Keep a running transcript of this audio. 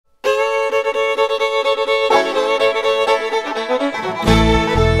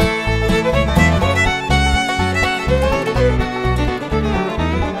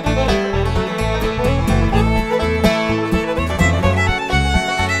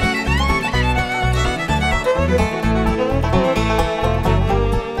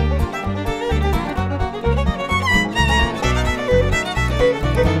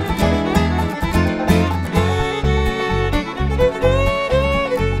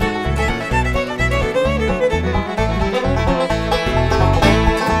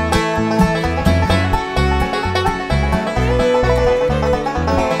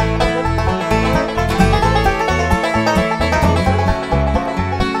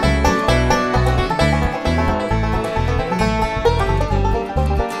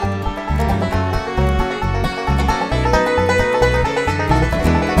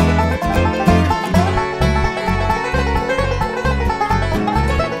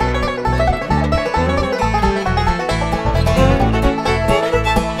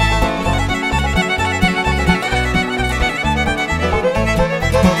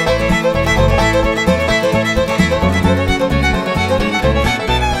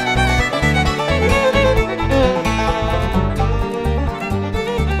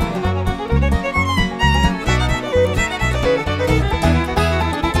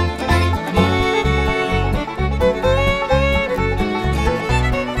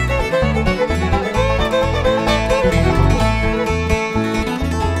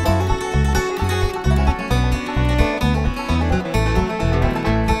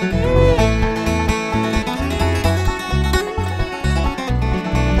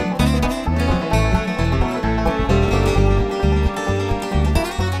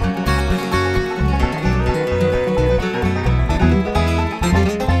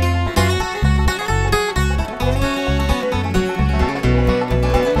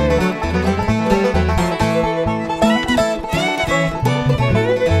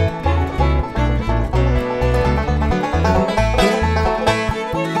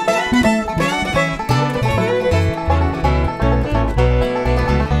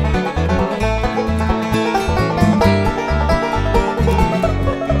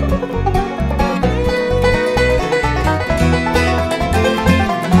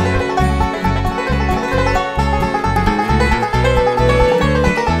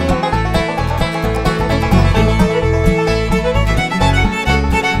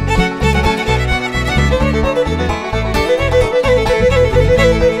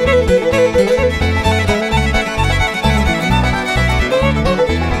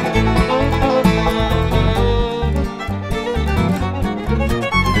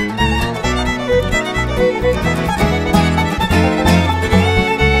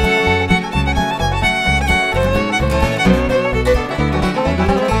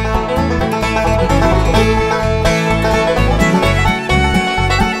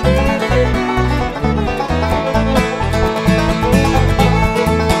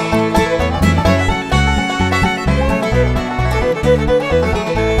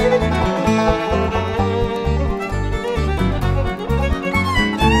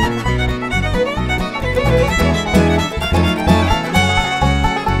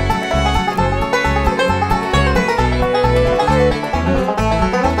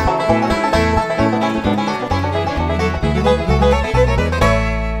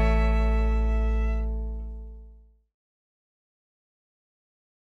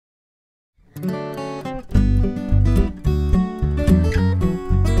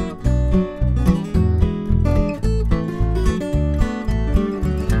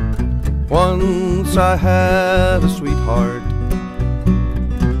I had a sweetheart.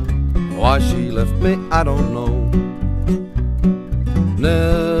 Why she left me, I don't know.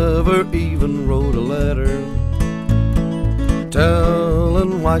 Never even wrote a letter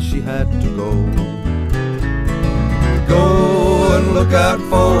telling why she had to go. Go and look out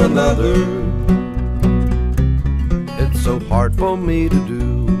for another. It's so hard for me to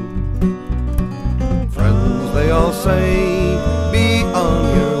do. Friends, they all say, be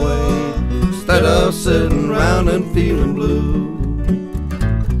on your way, instead of sitting round and feeling blue.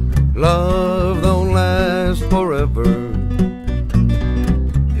 Love don't last forever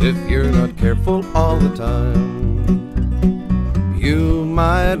if you're not careful all the time. You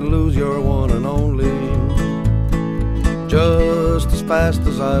might lose your one and only just as fast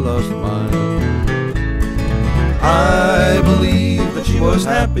as I lost mine. I believed that she was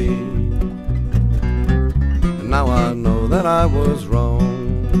happy, and now I know that I was wrong.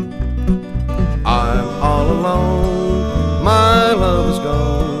 I'm all alone, my love is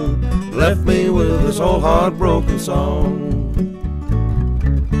gone, left me with this old heartbroken song.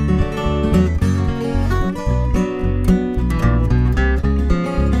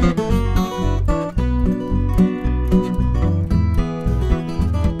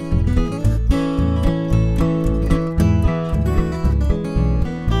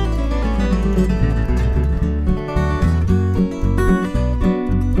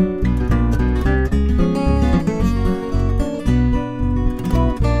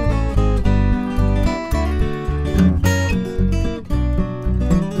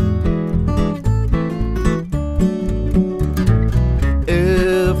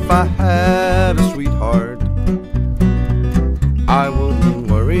 I had a sweetheart, I wouldn't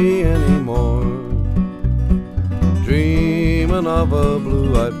worry anymore, dreaming of a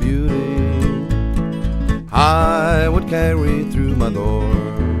blue-eyed beauty I would carry through my door.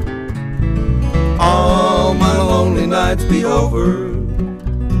 All my lonely nights be over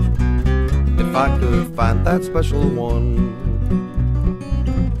if I could find that special one.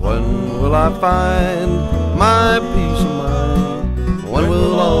 When will I find my peace of mind? When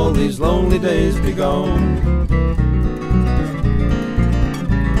will all these lonely days be gone?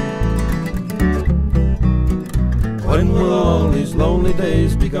 When will all these lonely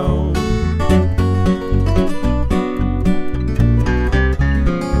days be gone?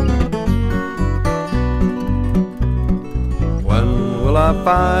 When will I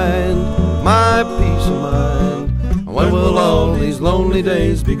find my peace of mind? When will all these lonely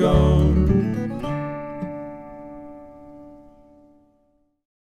days be gone?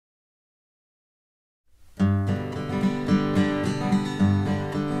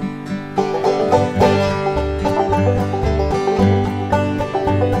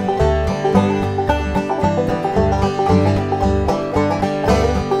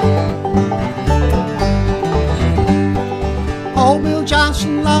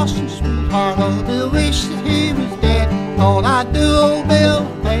 Lost his sweetheart, old Bill wished that he was dead. All I do, old Bill,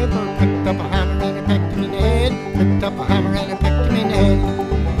 paper, picked up a hammer and he pecked him in the head. Picked up a hammer and he pecked him in the head.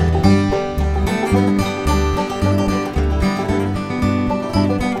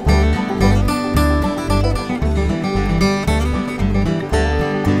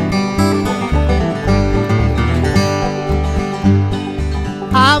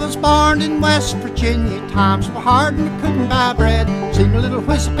 I was born in West Virginia, times were hard and I couldn't buy bread. Seen a little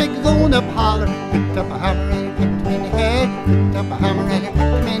whiskey pig going up holler, picked up a hammer and he picked him in the head. Picked up a hammer and he picked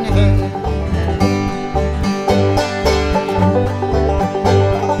him in the head.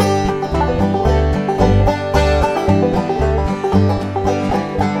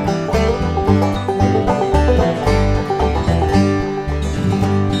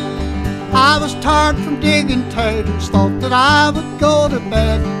 I was tired from digging taters, thought that I would go to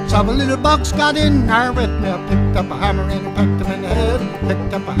bed. Saw a little box got in there with me. I picked up a hammer and I pecked him in the head.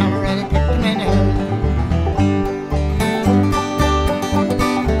 Picked up a hammer and I pecked him in the head.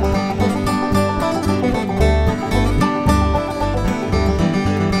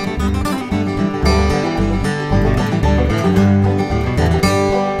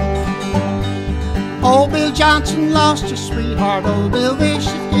 Old Bill Johnson lost his sweetheart, old Bill wished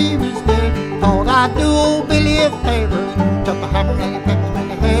that he was dead. Thought I'd do old Billy a favor, picked up a hammer and I pecked him in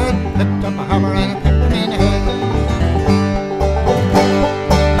the head. Picked up a hammer and I pecked him in the head.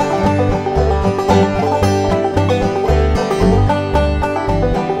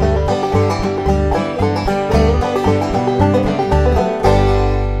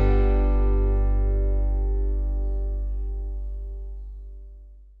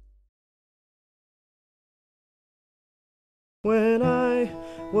 When I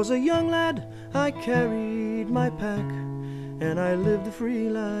was a young lad, I carried my pack, and I lived a free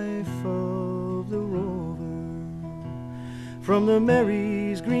life. Oh, of the rover. From the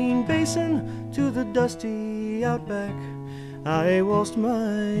Mary's green basin to the dusty outback, I waltzed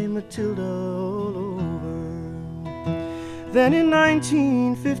my Matilda all over. Then in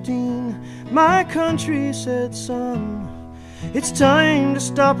 1915, my country said, son, it's time to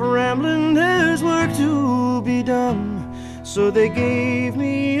stop rambling, there's work to be done. So they gave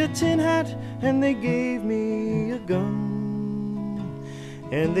me a tin hat and they gave me a gun,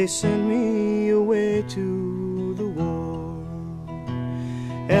 and they sent me away to the war.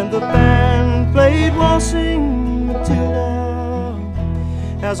 And the band played Waltzing, Matilda,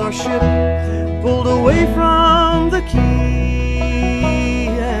 as our ship pulled away from the quay.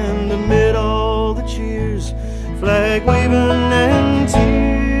 And amid all the cheers, flag waving and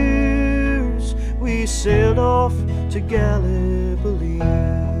tears, we sailed off to Gallipoli.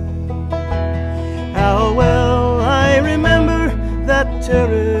 How well I remember that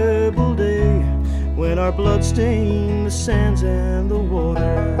terrible day when our blood stained the sands and the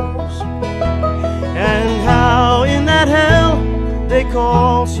waters, and how in that hell they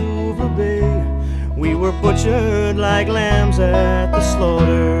call Suvla Bay we were butchered like lambs at the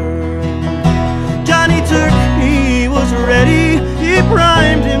slaughter. Johnny Turk, he was ready, he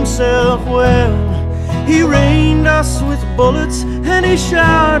primed himself well. He rained us with bullets and he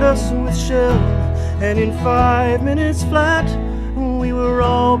showered us with shell, and in 5 minutes flat we were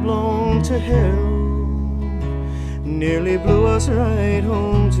all blown to hell. Nearly blew us right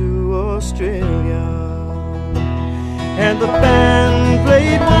home to Australia. And the band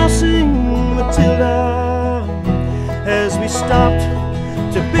played Waltzing, Matilda, as we stopped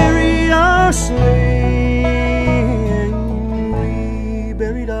to bury our slain. We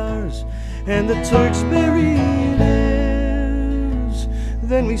buried ours and the Turks buried theirs.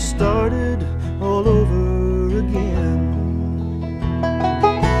 Then we started all over again.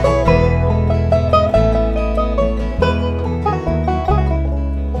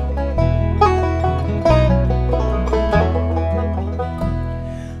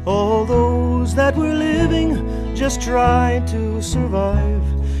 All those that were living just tried to survive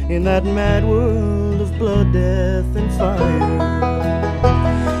in that mad world of blood, death, and fire.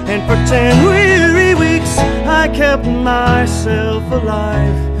 And for 10 weary weeks I kept myself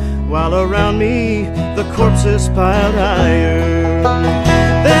alive, while around me the corpses piled higher.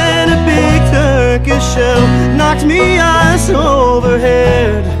 Then a big Turkish shell knocked me ass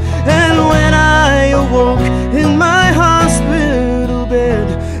overhead, and when I awoke in my hospital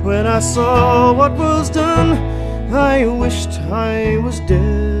bed, when I saw what was done, I wished I was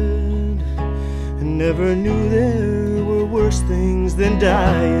dead, and never knew there were worse things than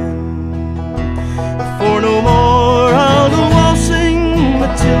dying. For no more I'll go waltzing,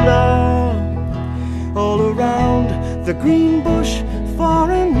 Matilda, all around the green bush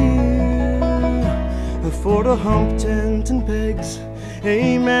far and near. For to hump tent and pegs,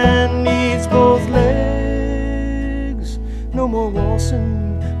 a man needs both legs. No more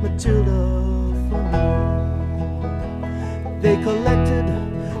waltzing, Matilda, for me. They collected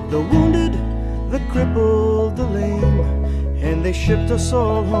the wounded, the crippled, the lame, and they shipped us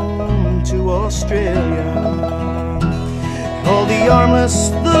all home to Australia. All the armless,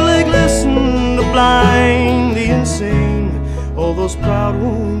 the legless, and the blind, the insane, all those proud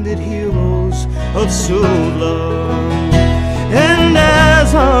wounded heroes of Suvla. And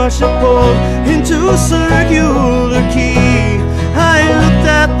as our ship pulled into Circular Quay, I looked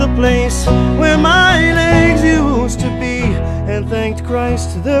at the place where my legs used to be, and thanked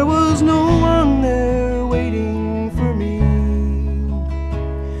Christ there was no one there waiting for me,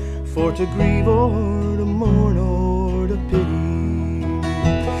 for to grieve or to mourn or to pity.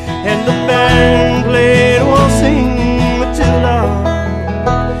 And the band played Waltzing, Matilda,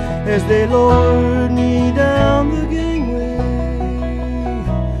 as they lowered me down the gangway.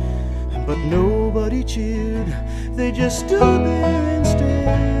 But nobody cheered, they just stood there and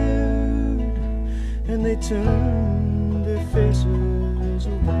stared, and they turned their faces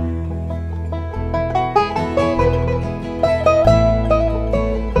away.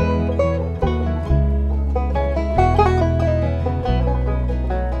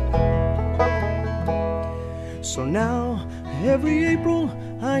 So now, every April,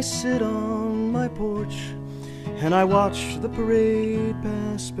 I sit on my porch and I watch the parade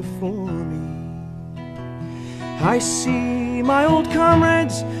pass before me. I see my old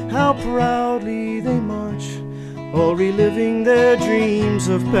comrades, how proudly they march, all reliving their dreams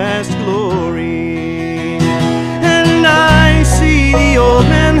of past glory. And I see the old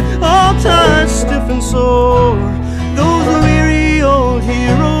men, all touched, stiff and sore, those weary old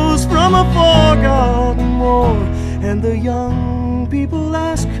heroes from a forgotten war. And the young people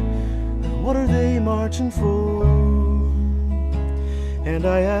ask, what are they marching for? And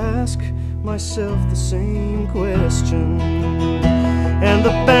I ask myself the same question. And the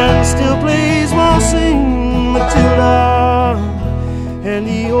band still plays Waltzing, Matilda, and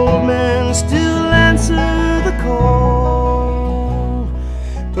the old man still answers the call.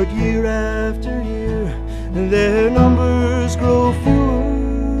 But year after year, their numbers grow fewer.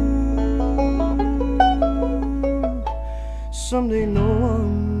 Someday no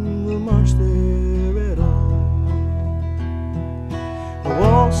one will march there at all.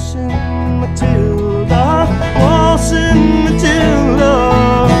 Waltzing Matilda, waltzing Matilda,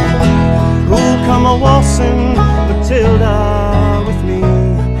 who'll come a waltzing Matilda with me?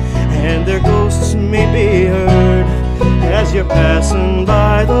 And their ghosts may be heard as you're passing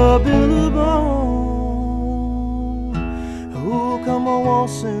by the billabong. Who'll come a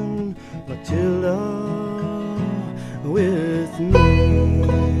waltzing Matilda with me?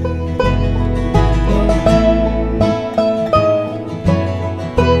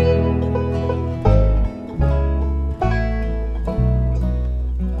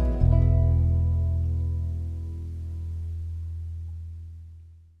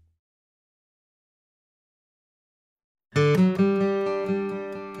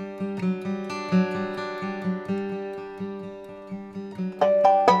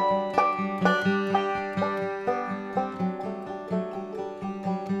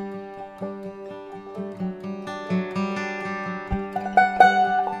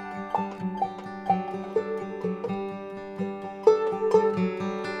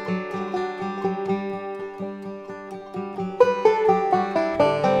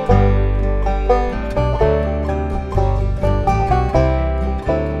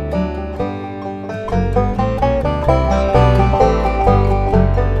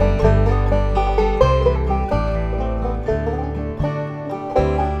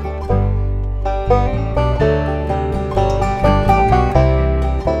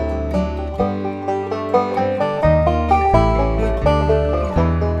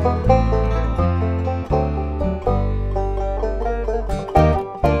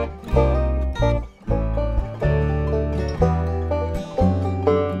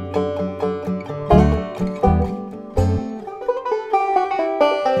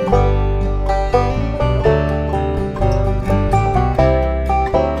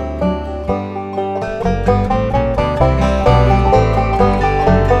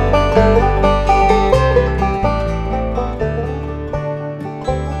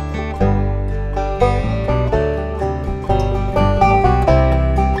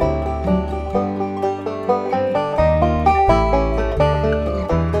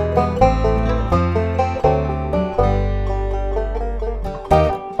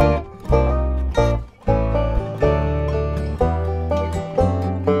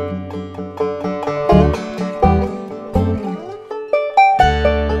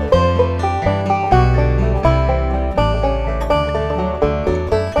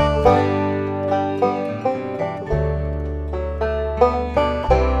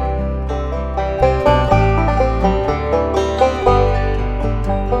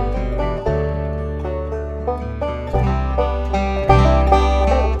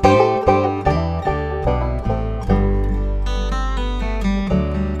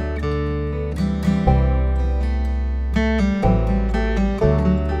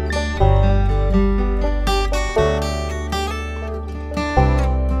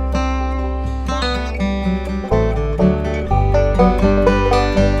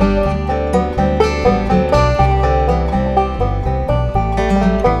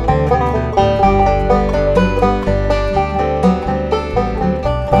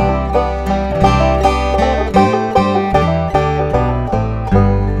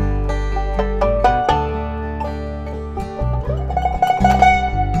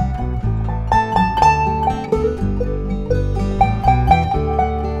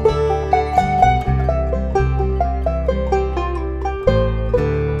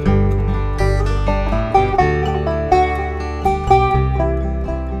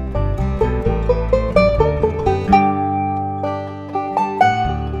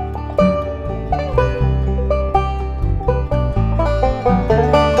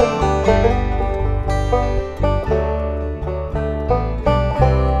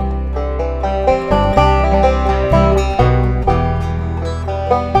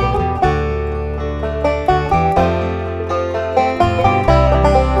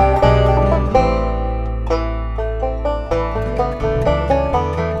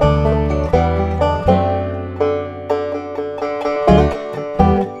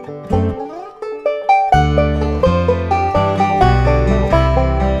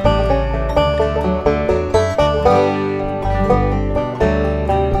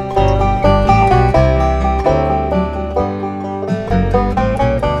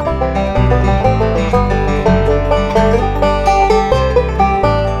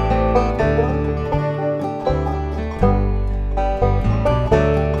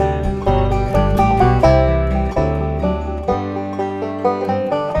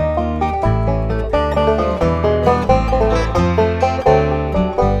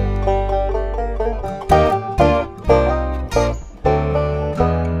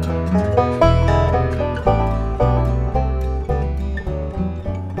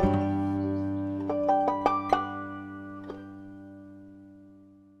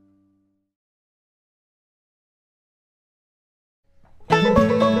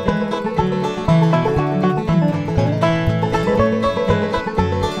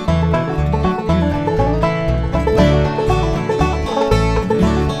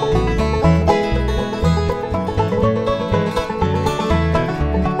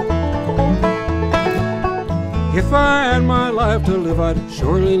 I'd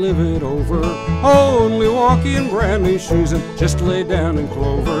surely live it over. Only walk in brand new shoes and just lay down in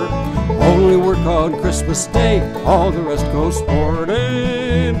clover. Only work on Christmas Day, all the rest go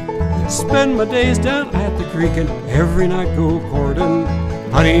sporting. Spend my days down at the creek and every night go courting.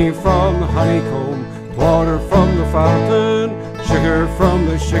 Honey from the honeycomb, water from the fountain, sugar from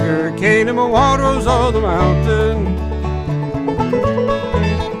the sugar cane, and my water's on the mountain.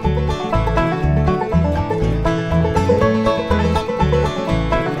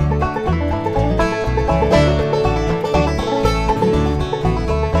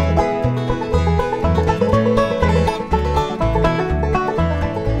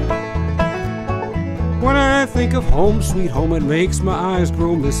 Think of home, sweet home, it makes my eyes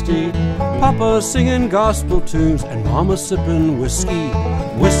grow misty. Papa singing gospel tunes and Mama sipping whiskey.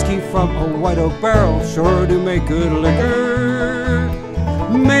 Whiskey from a white oak barrel sure do make good liquor.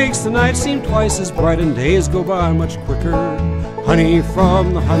 Makes the night seem twice as bright and days go by much quicker. Honey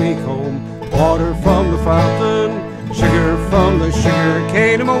from the honeycomb, water from the fountain, sugar from the sugar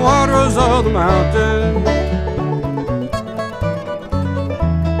cane, and my water's on the mountain.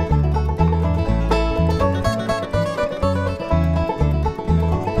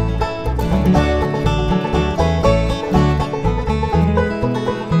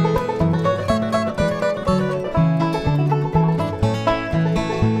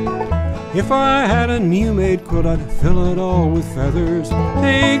 If I had a new-made quilt, I'd fill it all with feathers.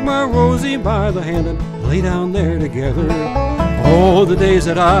 Take my Rosie by the hand and lay down there together. Oh, the days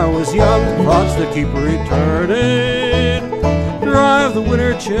that I was young, thoughts that keep returning. Drive the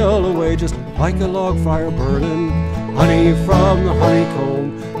winter chill away just like a log fire burning. Honey from the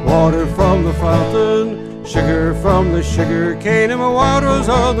honeycomb, water from the fountain, sugar from the sugar cane, and my water's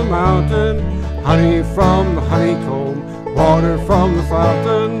on the mountain. Honey from the honeycomb, water from the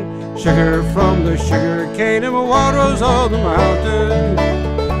fountain, sugar from the sugar cane, and my water's on the mountain.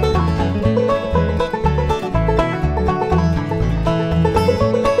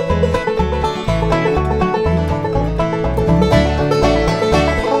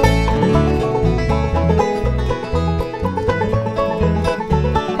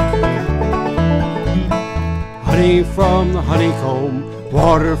 Honey from the honeycomb,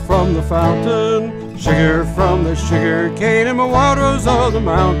 water from the fountain, sugar from the sugar cane, and my water's on the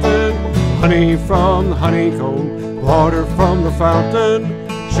mountain. Honey from the honeycomb, water from the fountain,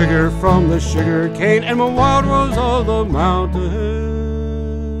 sugar from the sugar cane, and my water's on the mountain.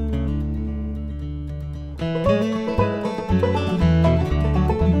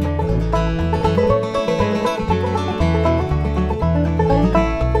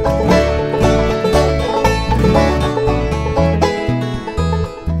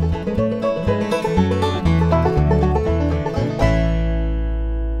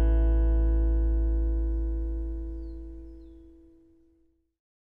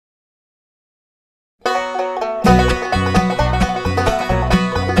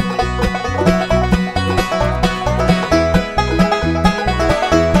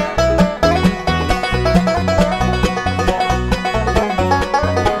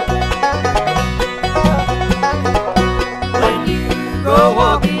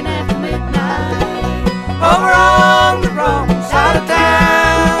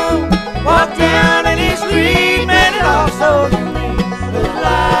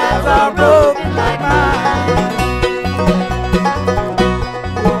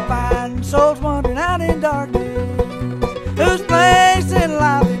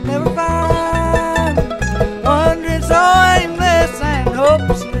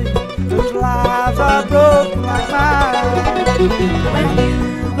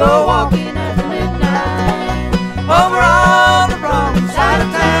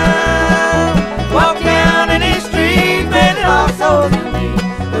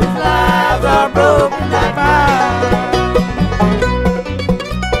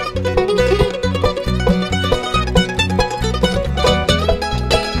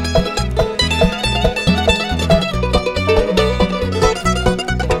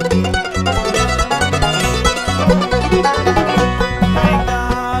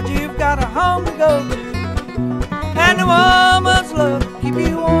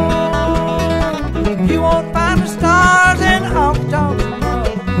 You won't find the stars in the honky tonks.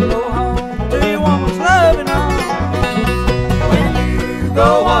 Go home to your woman.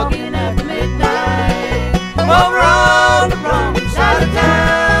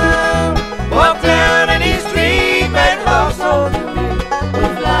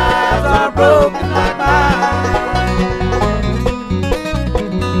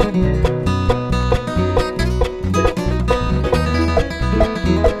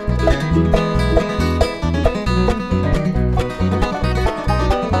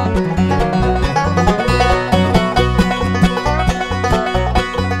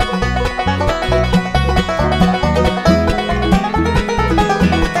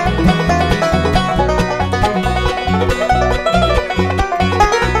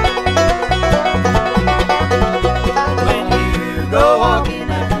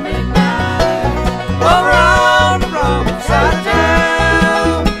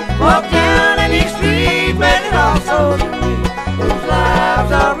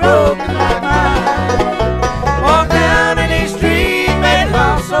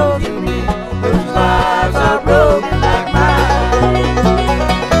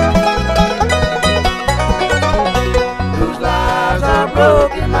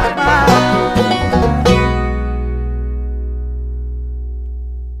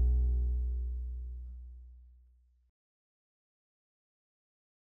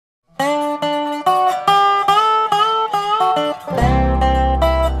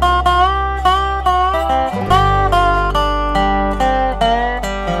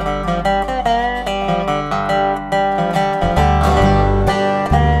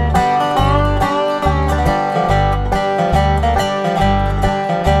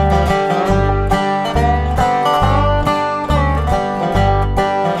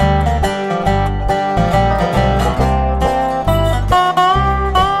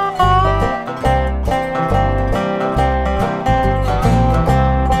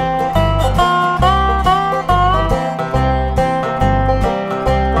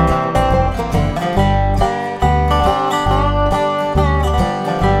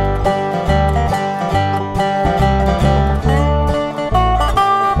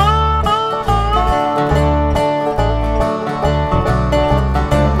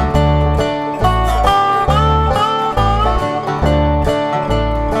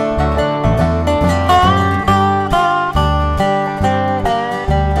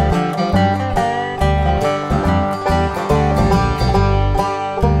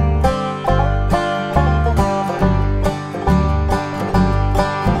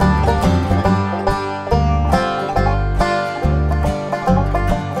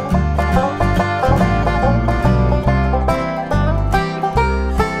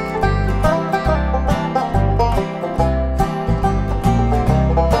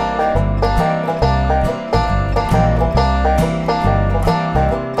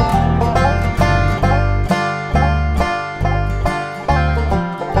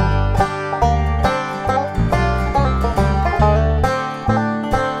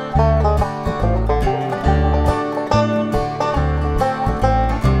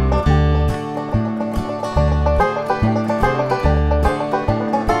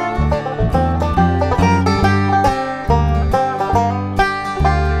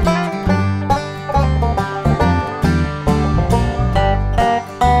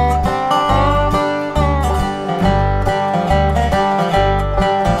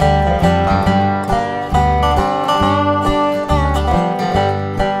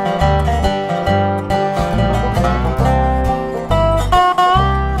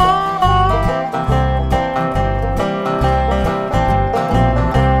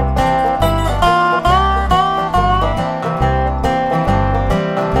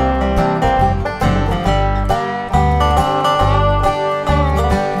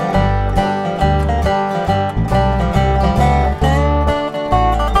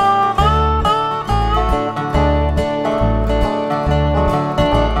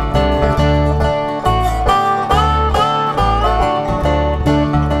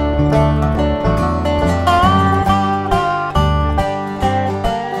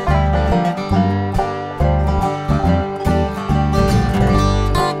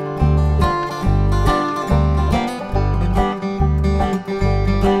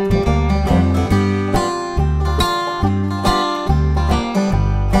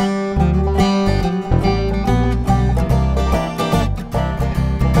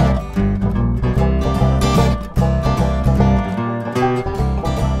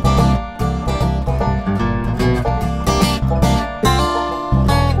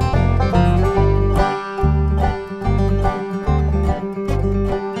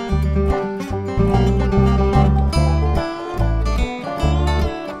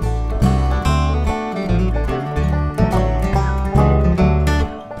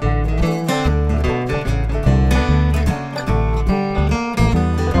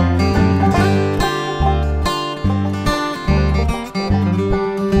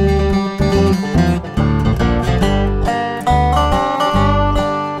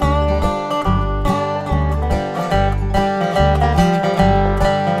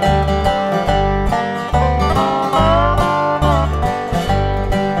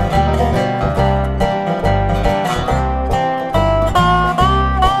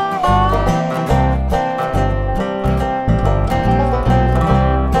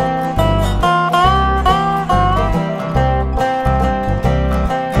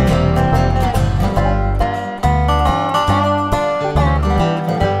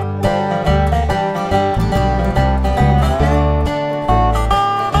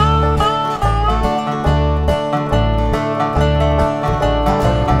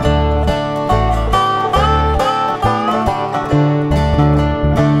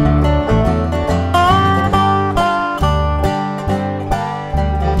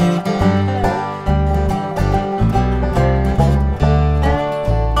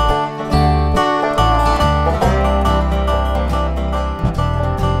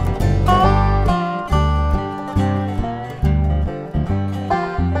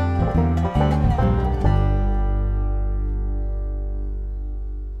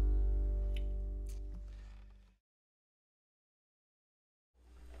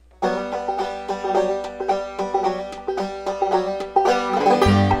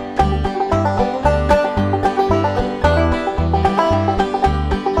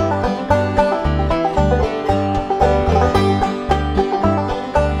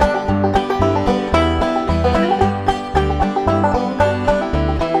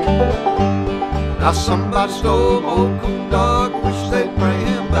 Now somebody stole old Coon Dog, wish they'd bring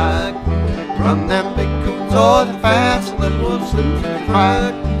him back. Run them big coons o'er the fence, and little ones slip through the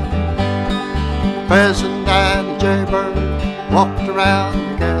crack. Pheasant and jaybird walked around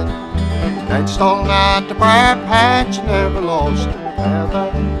together, danced all night to briar patch, and never lost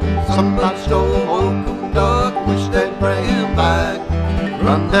together. Somebody stole old Coon Dog, wish they'd bring him back.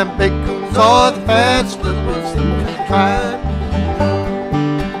 Run them big coons o'er the fence, little ones slip through the crack.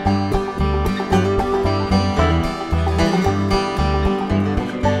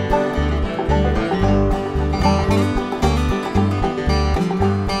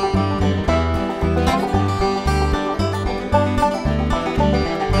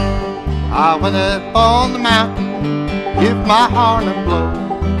 I went up on the mountain, give my horn a blow.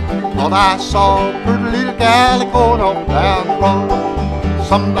 Thought I saw a pretty little gal going on down the road.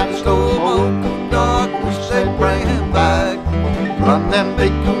 Somebody stole old Coon Dog, wish they'd bring him back. Run them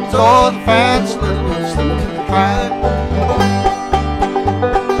big coons o'er the fence, little ones slip through the crack.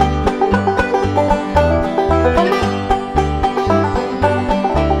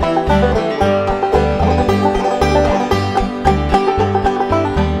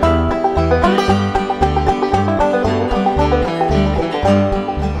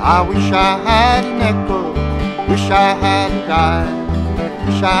 I wish I had a nickel, wish I had a dime,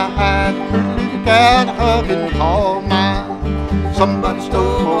 wish I had a pretty little gal to hug and call mine. Somebody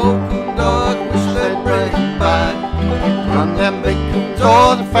stole old Coon Dog, wish they'd bring him back. Run them big coons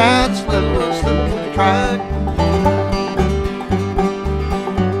o'er the fence, little ones slip through the crack.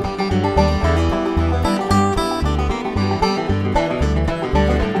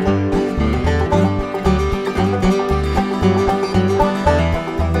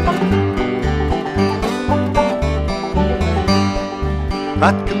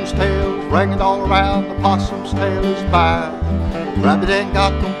 Raccoon's tail's ringing all around, the possum's tail is by. Rabbit ain't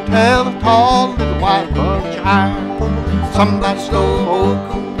got no tail at all, little white bunch of hair. Somebody stole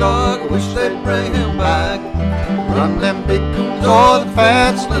old Coon Dog, wish they'd bring him back. Run them big coons o'er the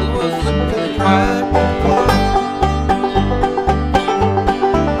fence, little ones slip through the crack.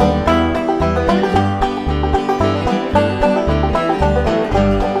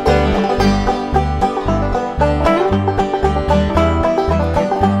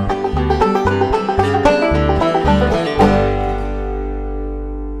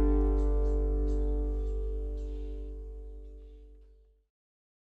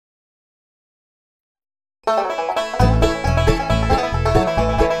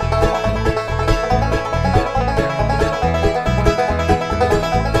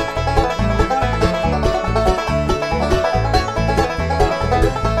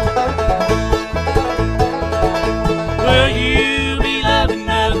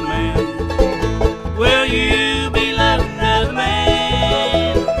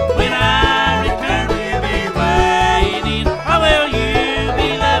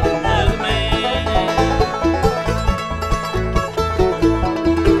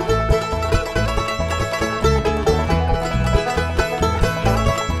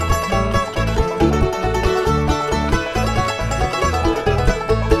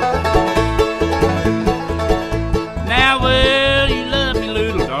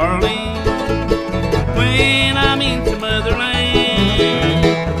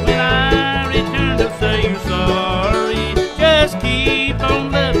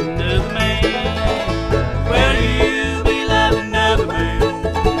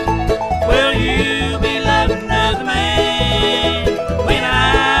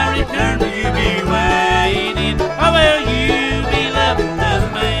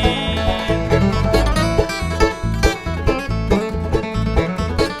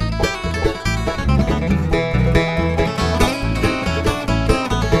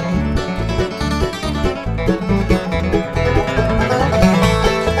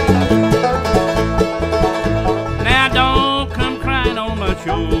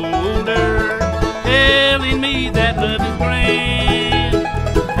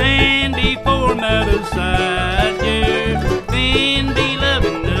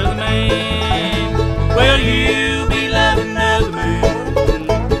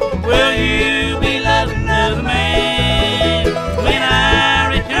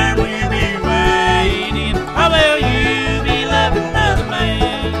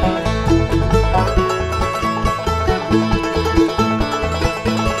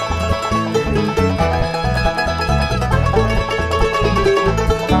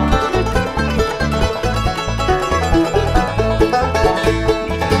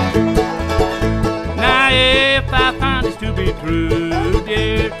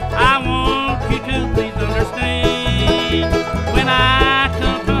 When I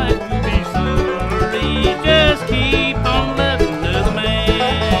come back, you'll be sorry.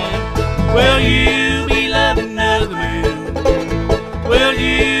 will you be loving another man? Will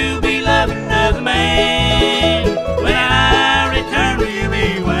you be loving another man? When I return, will you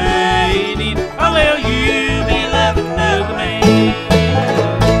be waiting? Or will you be loving another man?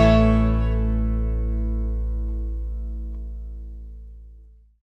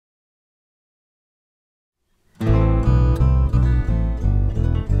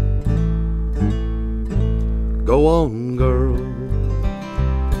 Go on, girl,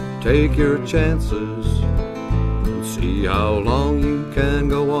 take your chances and see how long you can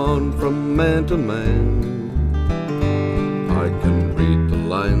go on from man to man. I can read the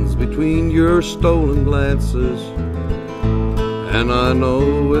lines between your stolen glances, and I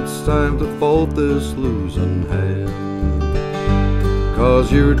know it's time to fold this losing hand.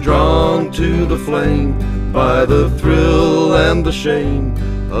 'Cause you're drawn to the flame by the thrill and the shame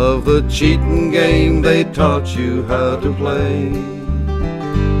of the cheating game they taught you how to play.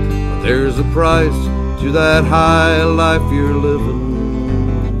 But there's a price to that high life you're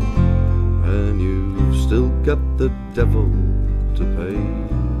living, and you've still got the devil to pay.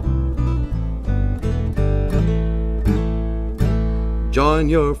 Join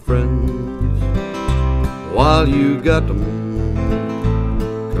your friends while you got them,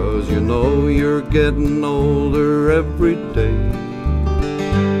 'cause you know you're getting older every day.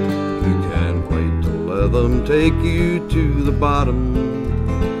 Let them take you to the bottom,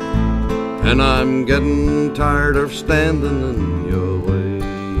 and I'm getting tired of standing in your way.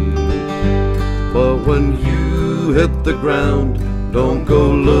 But when you hit the ground, don't go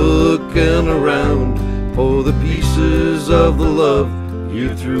looking around for the pieces of the love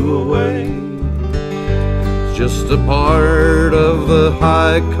you threw away. It's just a part of the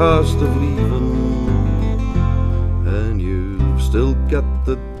high cost of leaving, and you've still got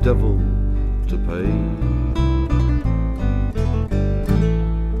the devil to pay.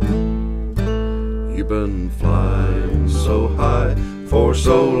 You've been flying so high for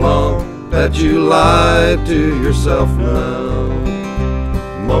so long that you lie to yourself now.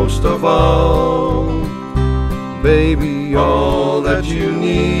 Most of all, baby, all that you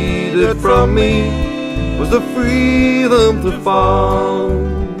needed from me was the freedom to fall.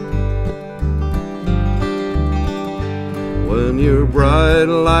 When your bright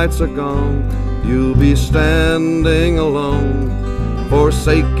lights are gone, you'll be standing alone,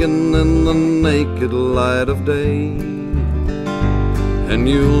 forsaken in the naked light of day. And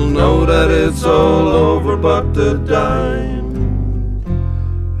you'll know that it's all over but the dime,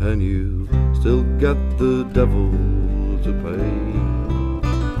 and you've still got the devil to pay.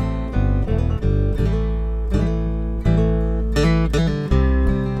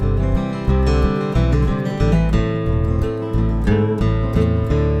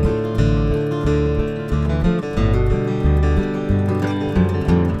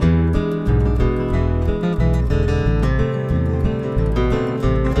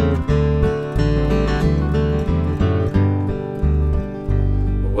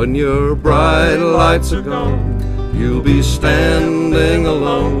 When your bright lights are gone, you'll be standing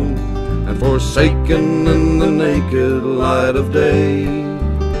alone and forsaken in the naked light of day.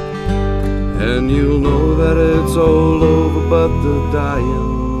 And you'll know that it's all over but the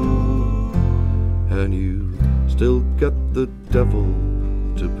dying, and you still got the devil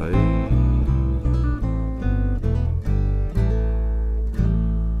to pay.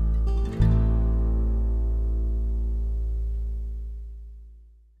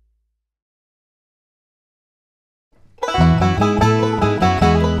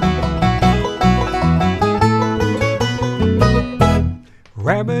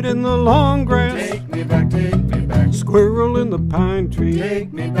 Rabbit in the long grass, Take me back, squirrel in the pine tree,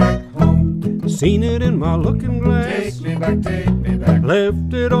 take me back home. seen it in my looking glass, Take me back,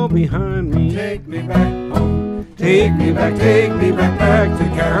 left it all behind me. take me back home. Take me back to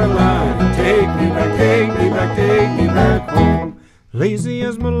Carolina. Take me back home. Lazy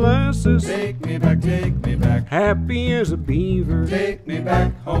as molasses, Take me back, happy as a beaver, take me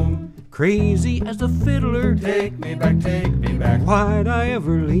back home. crazy as a fiddler. Take me back, Why'd I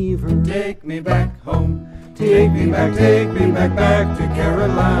ever leave her? take me back home. Take me back to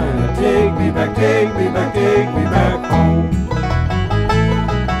Carolina. Take me back home.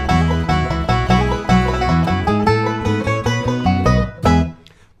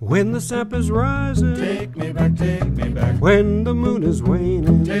 When the sap is rising, Take me back, when the moon is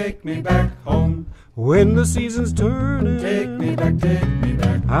waning, take me back home. when the season's turning, Take me back,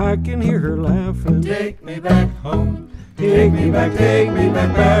 I can hear her laughing. take me back home. Take me back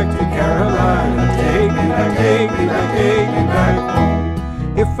to Carolina. Take me back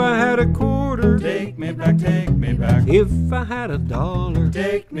home. If I had a quarter, Take me back, If I had $1,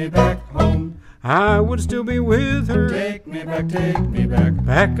 take me back home. I would still be with her. Take me back,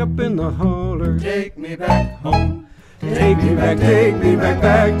 Back up in the holler. take me back home. Take me back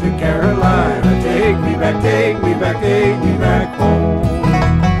back to Carolina. Take me back, take me back, take me back home.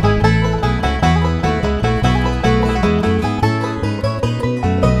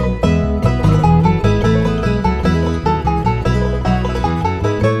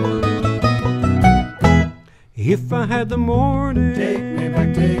 If I had the morning, Take me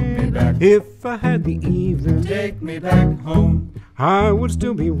back, take me back. if I had the evening, Take me back home. I would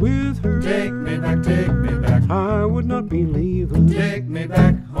still be with her. Take me back, take me back. I would not be leaving. Take me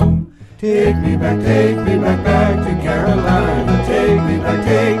back home. Take me back back to Carolina. Take me back,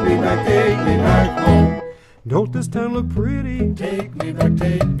 take me back, take me back home. Don't this town look pretty? Take me back,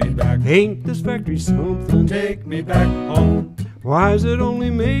 take me back. Ain't this factory something? Take me back home. Why does it only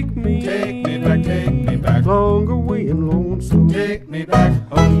make me Take me back, take me back. long away and lonesome? Take me back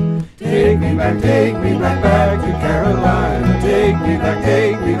home. Take me back back to Carolina. Take me back,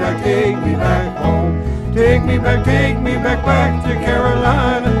 take me back, take me back home. Take me back back to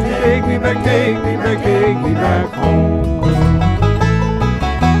Carolina. Take me back, take me back, take me back home.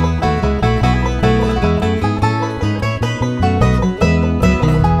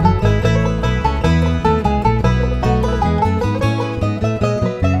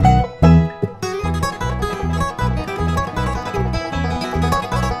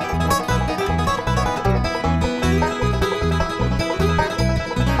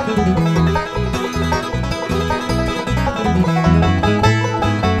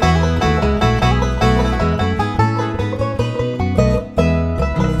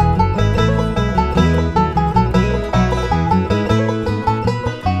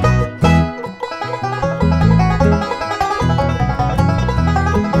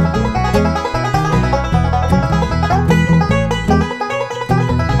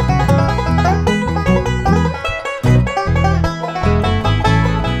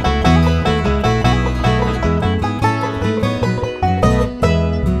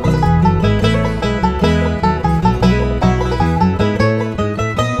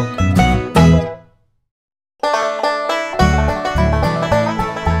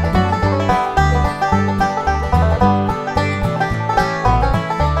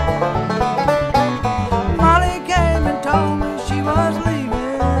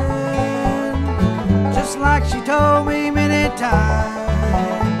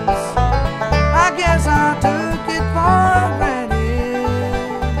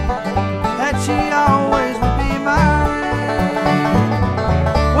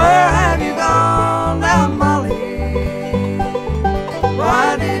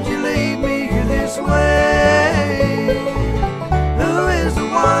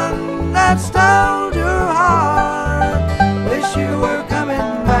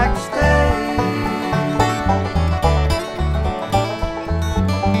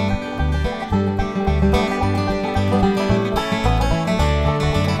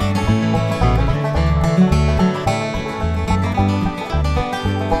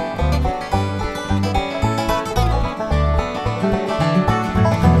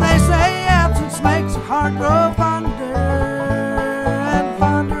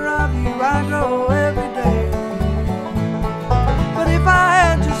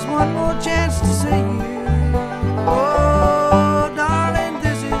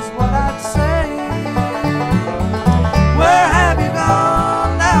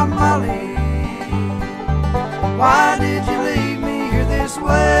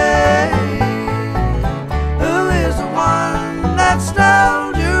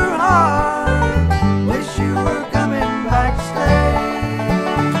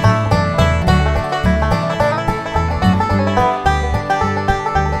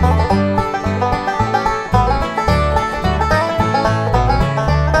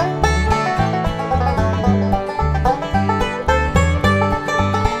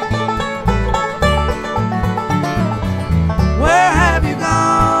 Where have you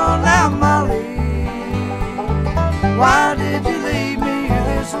gone?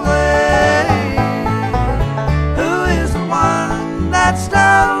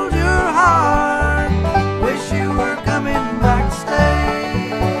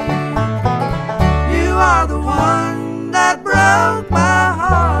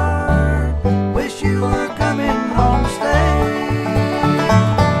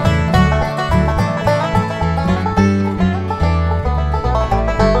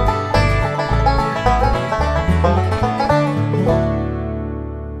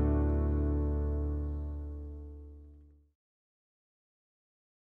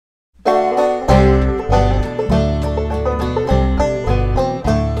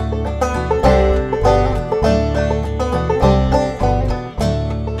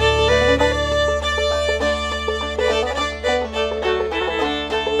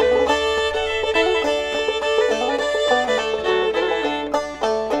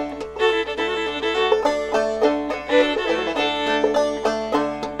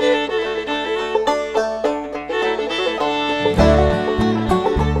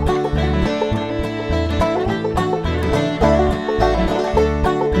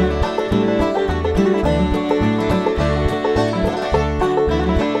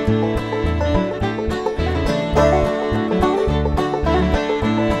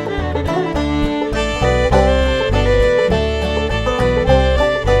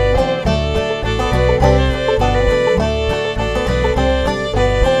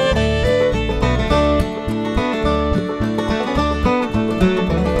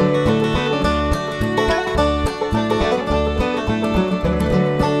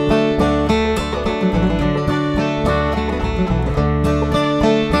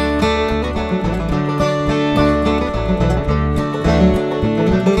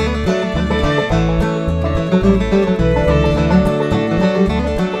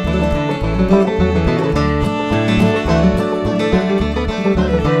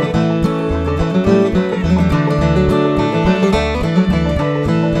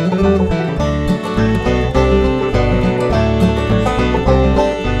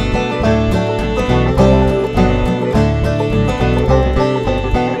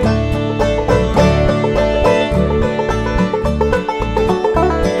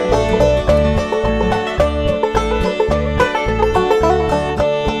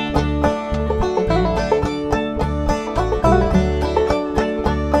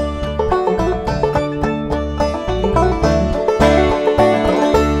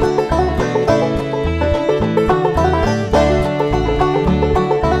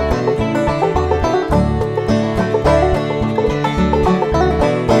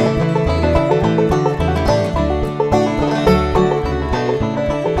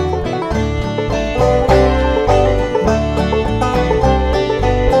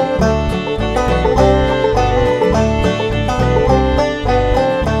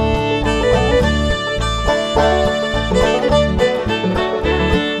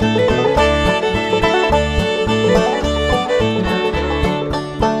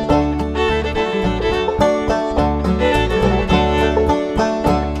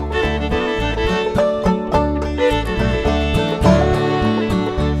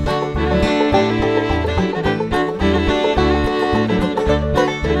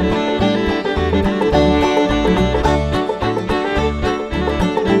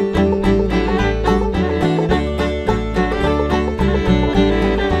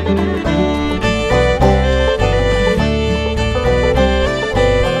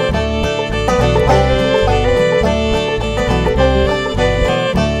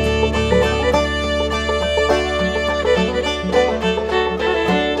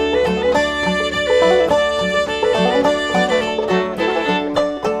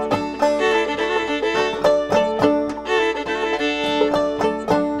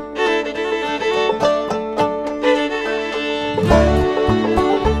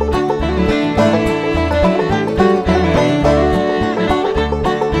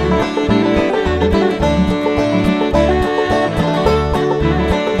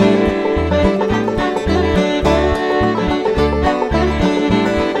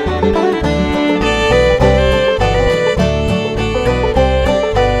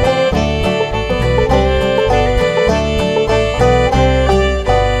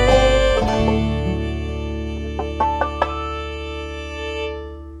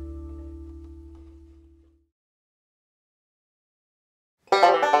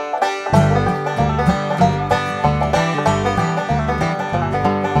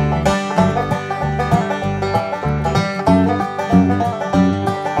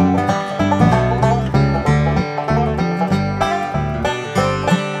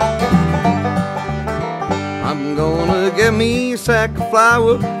 hand me a sack of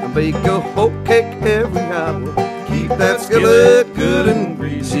flour and bake a whole cake every hour. Keep that skillet good and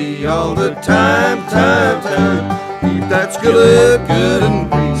greasy all the time, time, time. Keep that skillet good and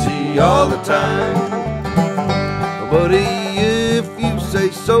greasy all the time. Buddy, if you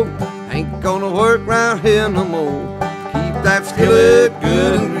say so, ain't gonna work round here no more. Keep that skillet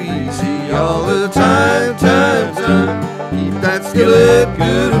good and greasy all the time, time, time. Keep that skillet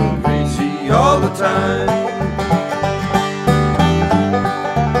good and greasy all the time.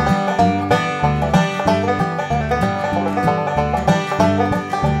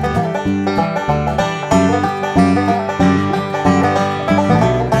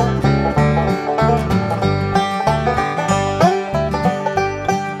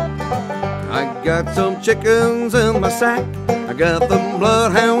 Got some chickens in my sack, I got the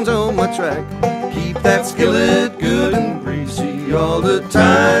bloodhounds on my track. Keep that skillet good and greasy all the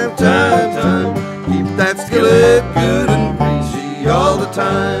time, time, time. Keep that skillet good and greasy all the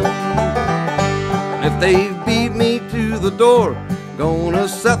time. And if they beat me to the door, gonna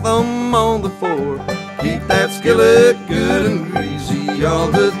set them on the floor. Keep that skillet good and greasy all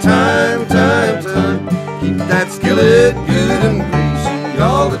the time, time, time. Keep that skillet good and greasy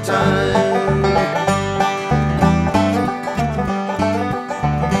all the time.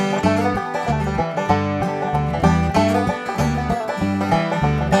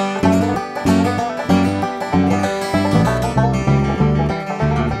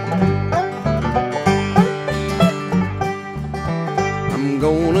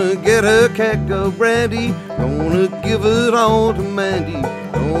 Get a keg of brandy, gonna give it all to Mandy.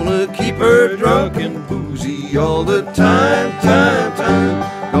 Gonna keep her drunk and boozy all the time, time, time.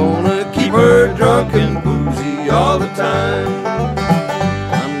 Gonna keep her drunk and boozy all the time.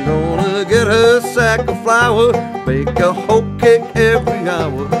 I'm gonna get a sack of flour, bake a whole cake every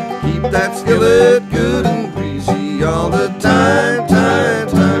hour. Keep that skillet good and greasy all the time, time,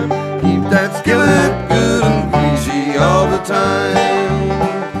 time. Keep that skillet good and greasy all the time.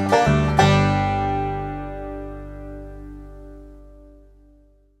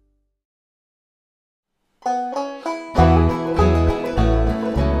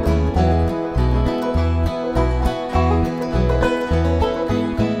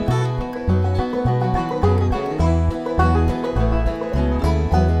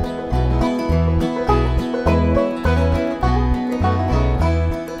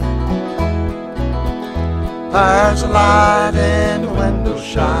 There's a light in the window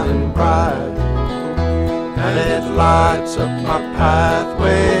shining bright, and it lights up my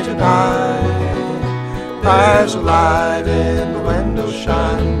pathway tonight. There's a light in the window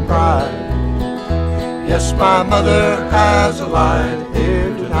shining bright. Yes, my mother has a light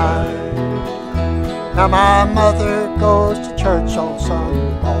here tonight. Now my mother goes to church on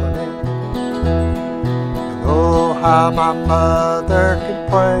Sunday morning, and oh, how my mother can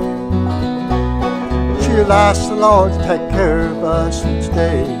pray. She'll ask the Lord to take care of us each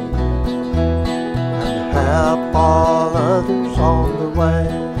day, and to help all others on the way.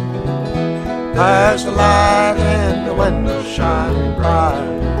 There's a light in the window shining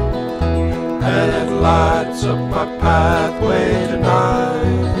bright, and it lights up my pathway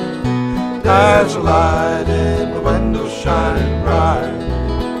tonight. There's a light in the window shining bright.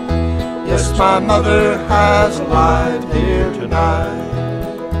 Yes, my mother has a light here tonight.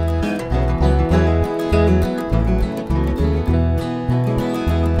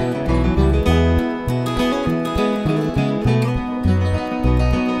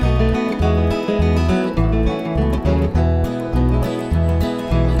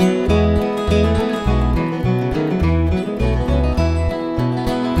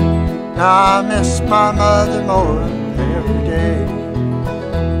 Now I miss my mother more than every day,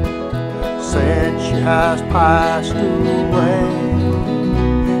 since she has passed away.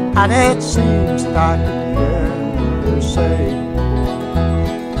 And it seems that I can hear her say,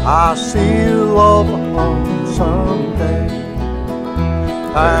 I'll see you over home someday.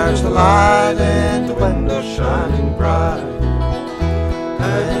 There's the light in the window shining bright,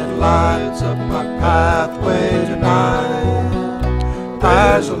 and it lights up my pathway tonight.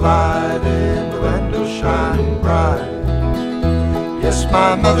 There's a light in the window shining bright. Yes,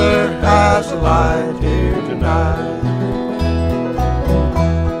 my mother has a light here tonight.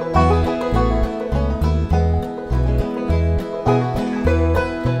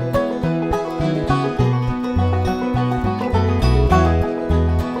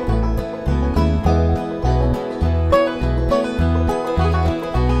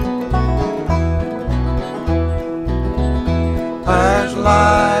 There's a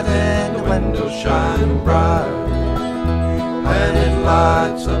light in the window shining bright, and it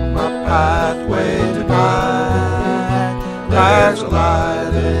lights up my pathway tonight. There's a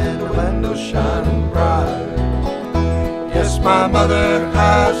light in the window shining bright. Yes, my mother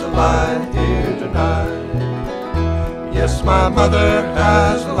has a light here tonight. Yes, my mother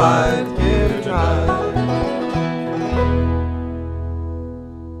has a light here tonight.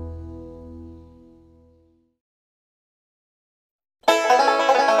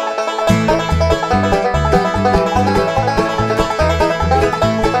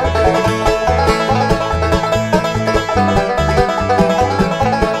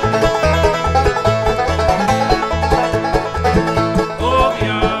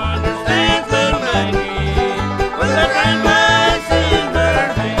 With a grand glass in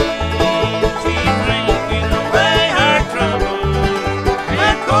her hand.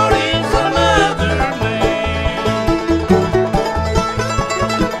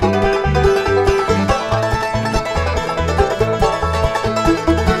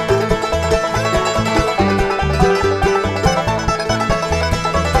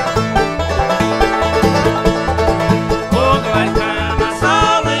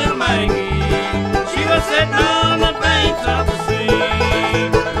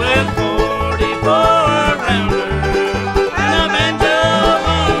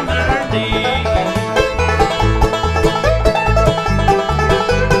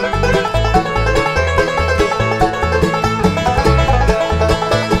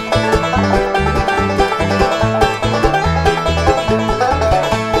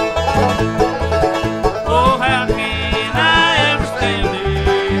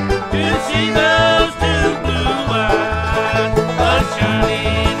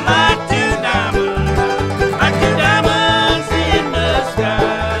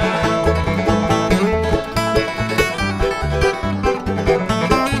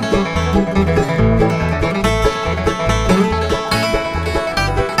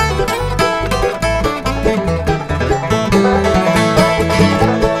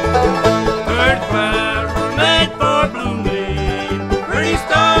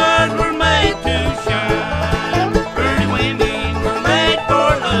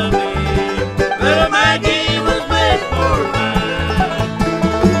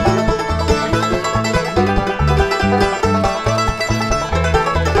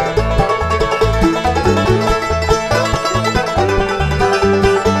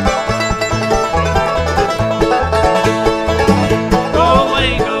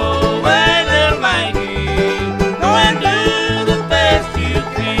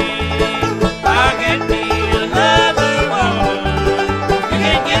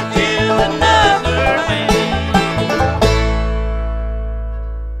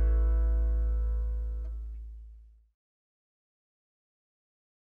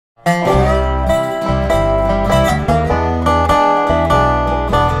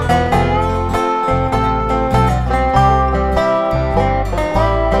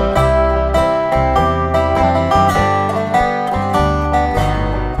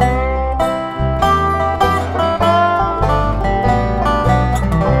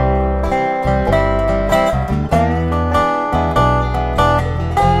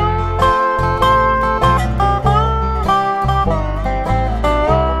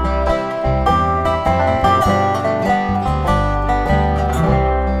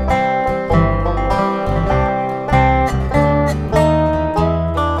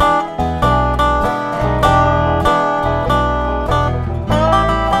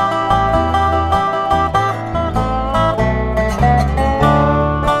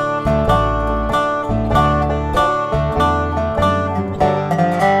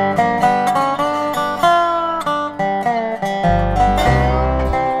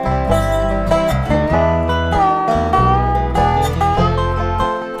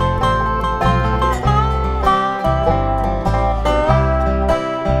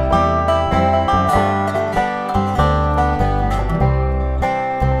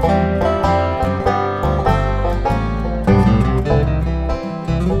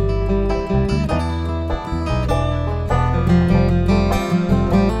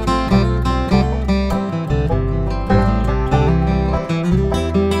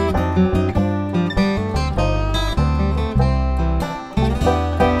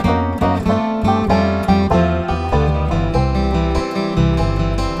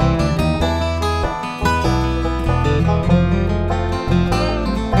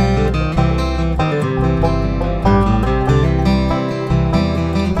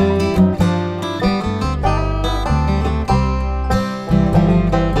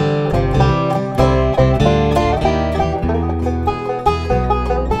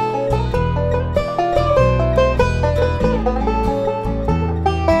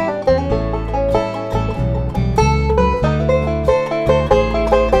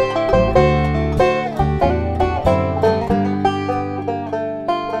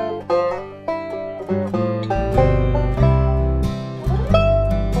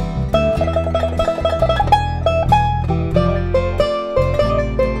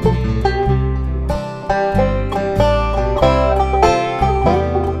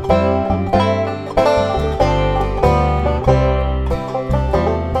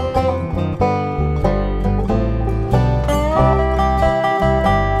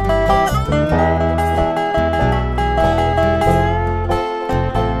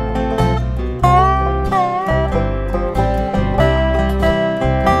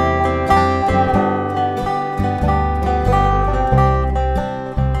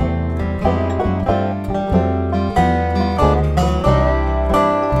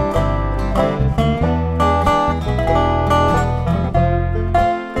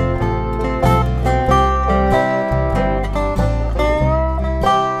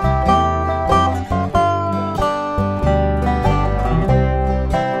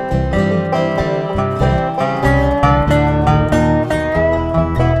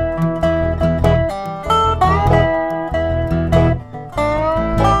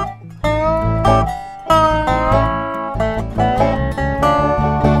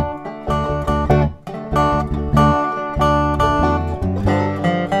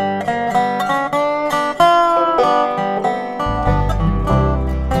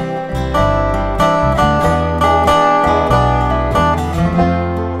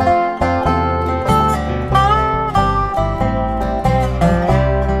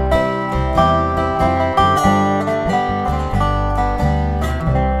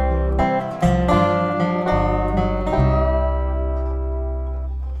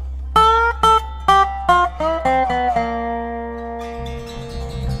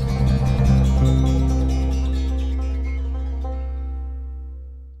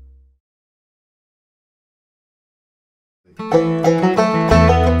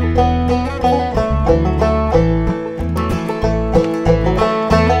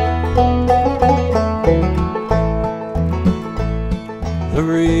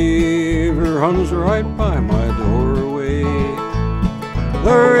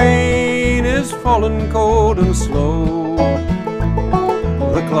 fallen cold and slow.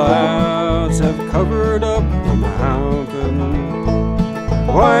 The clouds have covered up the mountain.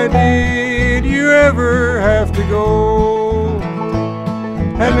 Why did you ever have to go?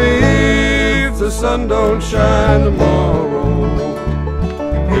 And if the sun don't shine tomorrow,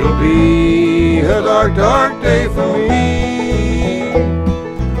 it'll be a dark, dark day for me.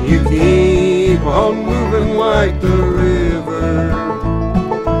 You keep on moving like the river.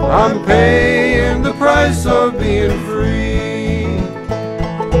 I'm paying the price of being free.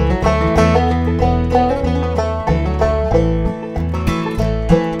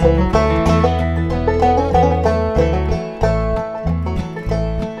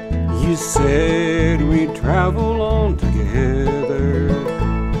 You said we'd travel on together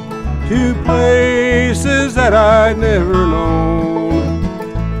to places that I'd never known.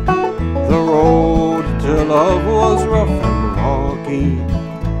 The road to love was rough and rocky,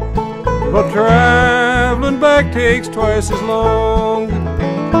 but traveling back takes twice as long.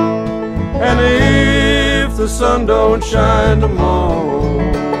 And if the sun don't shine tomorrow,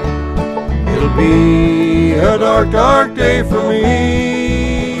 it'll be a dark, dark day for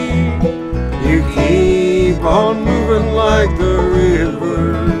me. You keep on moving like the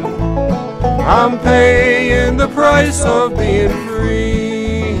river. I'm paying the price of being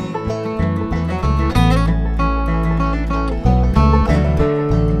free.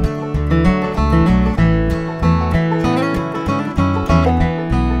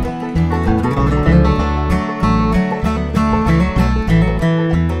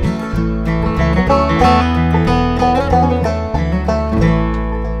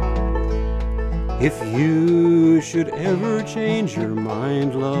 If you should ever change your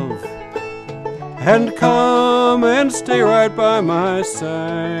mind, love, and come and stay right by my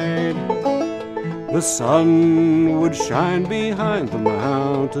side, the sun would shine behind the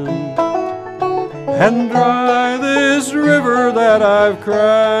mountain and dry this river that I've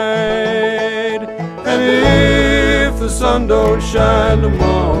cried. And if the sun don't shine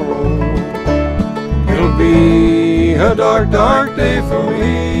tomorrow, it'll be a dark, dark day for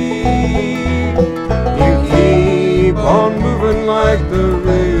me. You keep on moving like the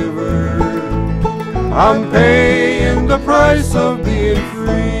river. I'm paying the price of being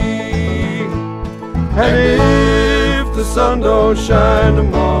free. And if the sun don't shine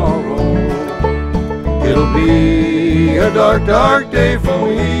tomorrow, it'll be a dark, dark day for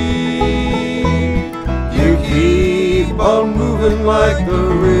me. You keep on moving like the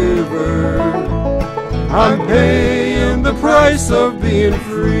river. I'm paying the price of being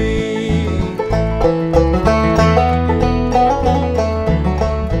free.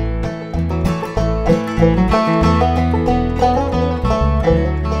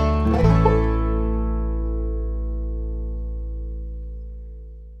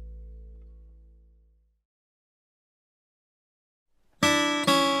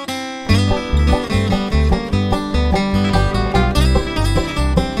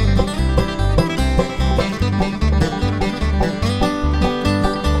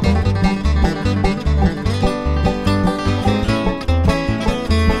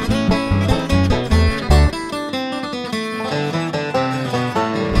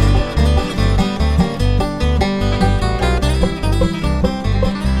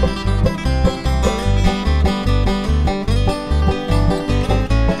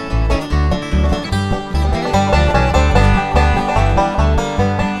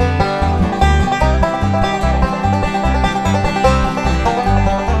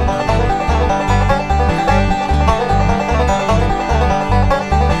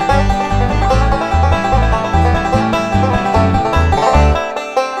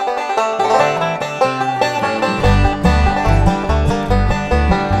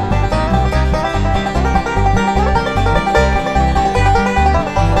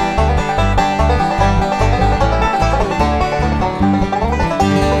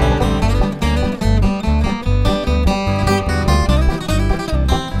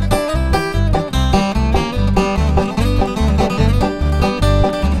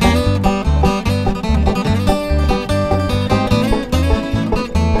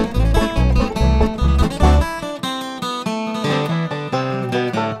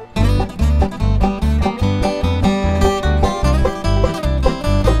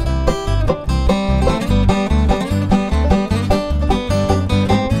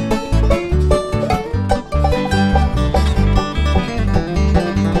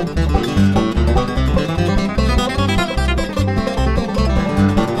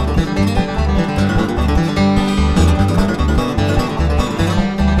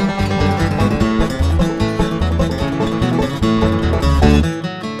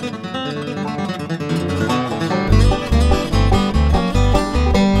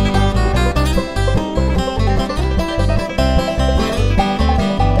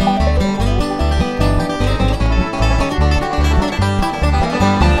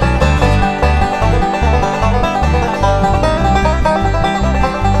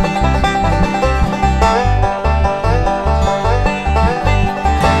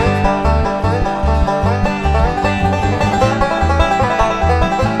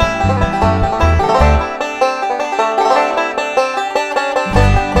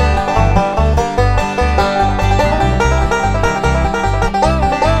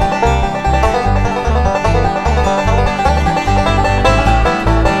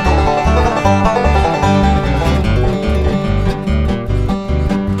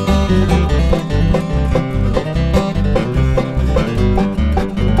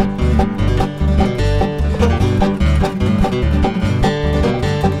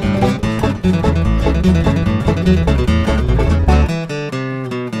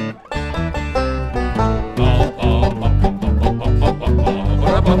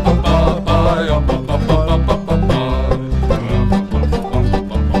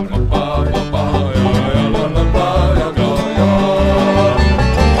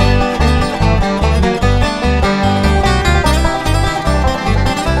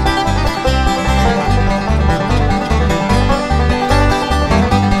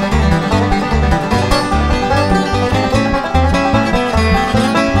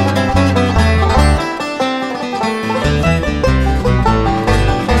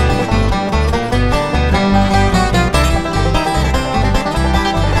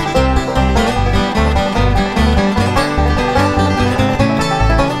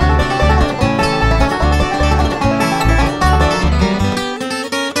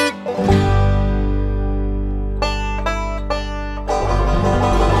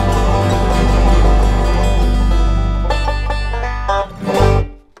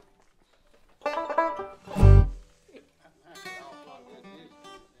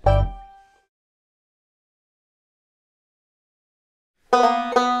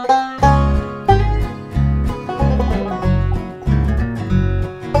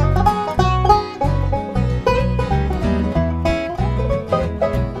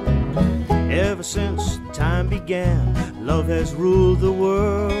 love has ruled the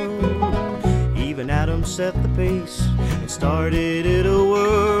world. Even Adam set the pace and started it a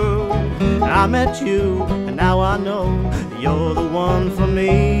whirl. I met you, and now I know you're the one for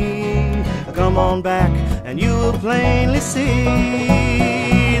me. Come on back, and you will plainly see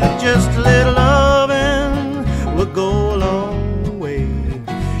that just a little loving will go a long way.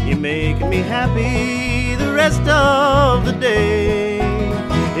 You're making me happy the rest of the day.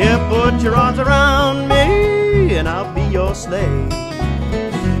 Yeah, put your arms around me, and I'll be your slave.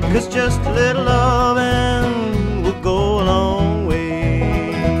 'Cause just a little loving will go a long way.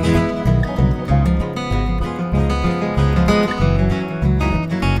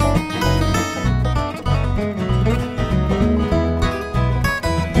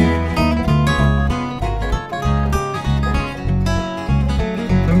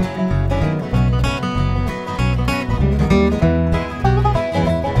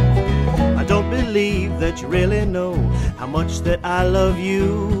 I don't believe that you really know how much that I love you.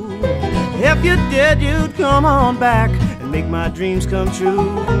 If you did, you'd come on back and make my dreams come true.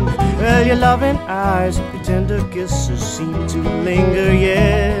 Well, your loving eyes, your tender kisses seem to linger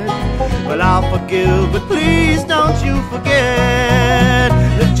yet. Well, I'll forgive, but please don't you forget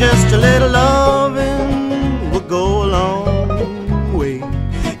that just a little loving will go a long way.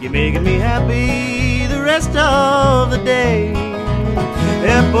 You're making me happy the rest of the day.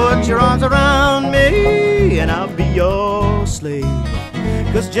 Yeah, put your arms around me, and I'll be your slave.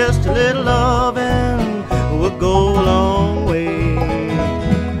 'Cause just a little loving will go a long way.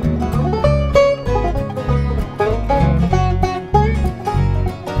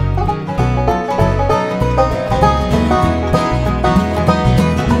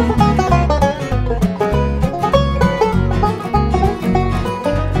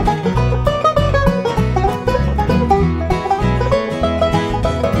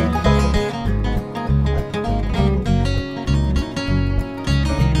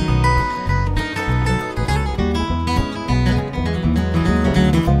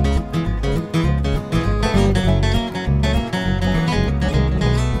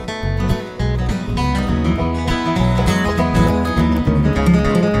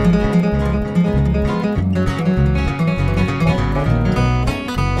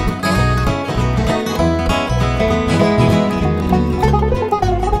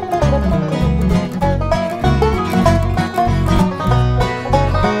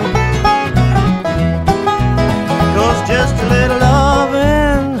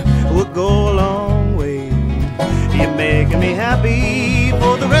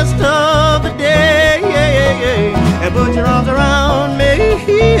 Put your arms around me,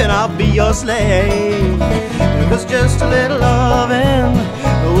 and I'll be your slave. 'Cause just a little loving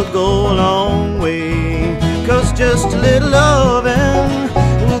will go a long way. 'Cause just a little loving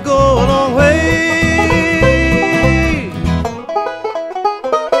will go a long way.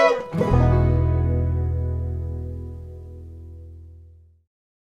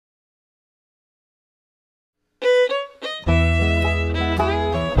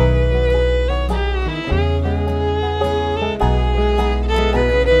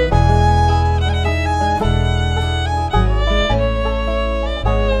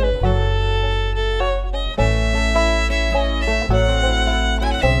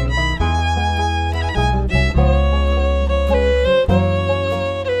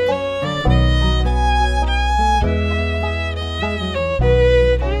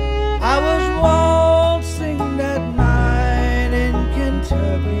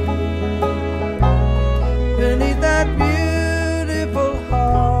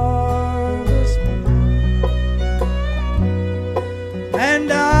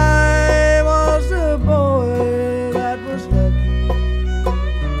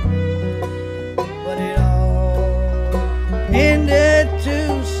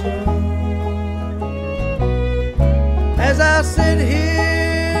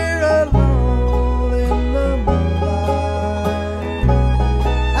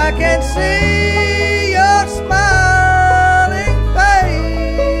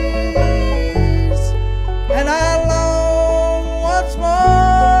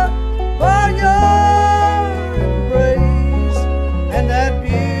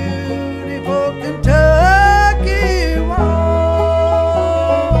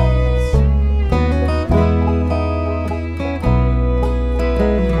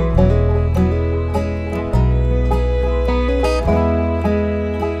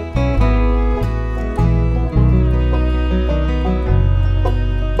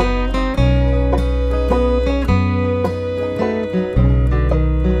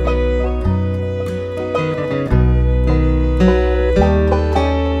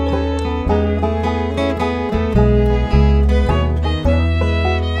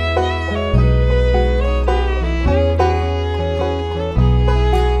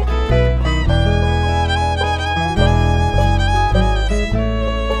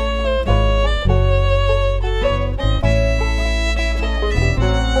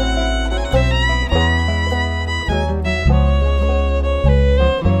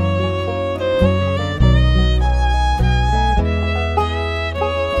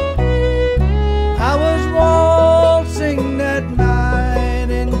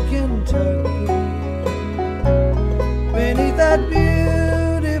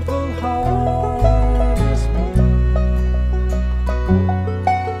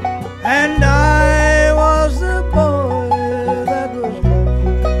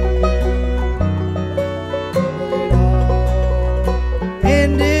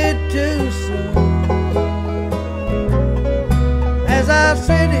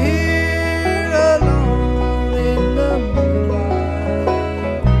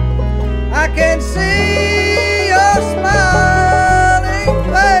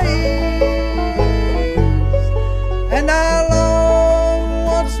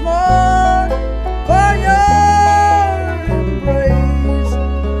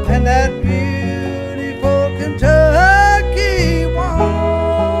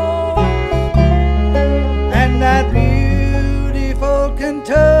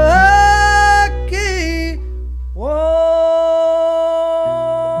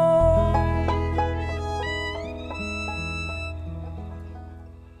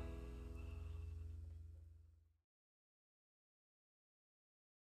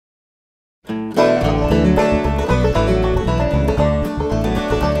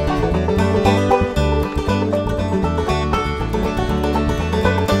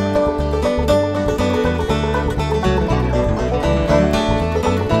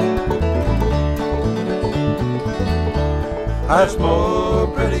 has more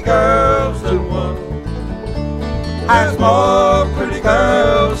pretty girls than one. Has more pretty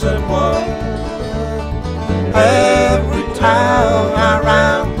girls than one. Every town I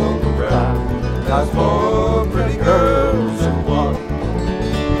ramble around has more pretty girls than one.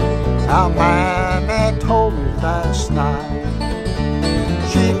 Our mammy told me last night,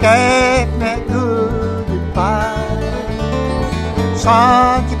 she gave me good advice.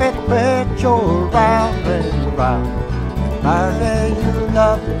 Son, you better quit your round and round, marry you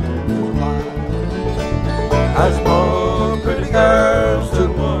loving wife. Has more pretty girls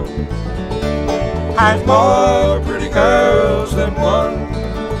than one. Has more pretty girls than one.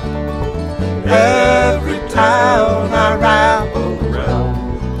 Every town I ramble around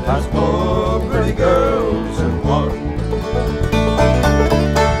has more pretty girls than one.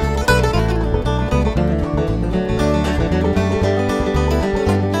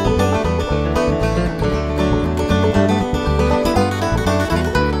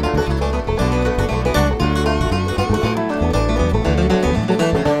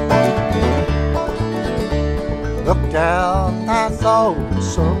 Look down that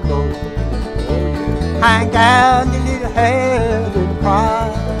lonesome road, hang down your little head and cry.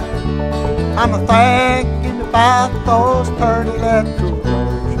 I'm a-thinking about those pretty little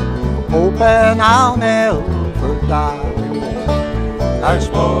girls, hoping I'll never die. Has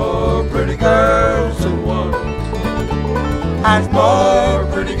more pretty girls than one. Has more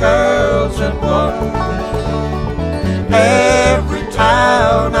pretty girls than one. Every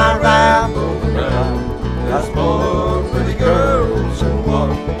town I ramble around has more pretty girls than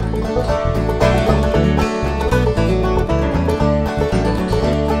one.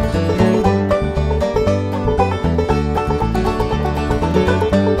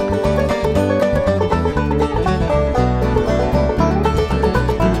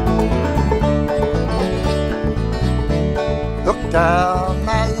 Look down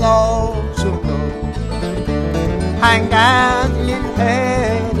that lonesome road, hang down your little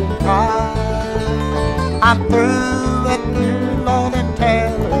head and cry. I'm through with you, Lord, and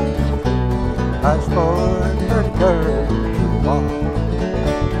Taylor, has more pretty girls than one.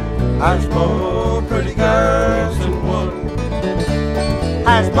 Has more pretty girls than one.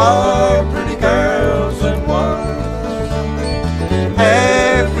 Has More pretty girls than one.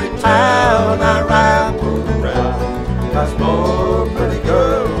 Every town I ramble around has more pretty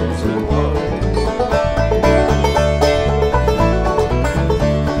girls than one.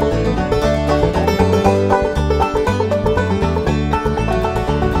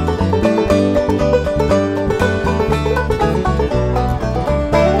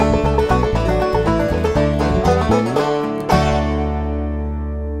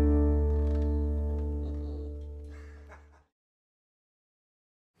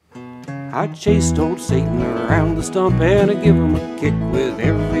 I chased old Satan around the stump and I give him a kick with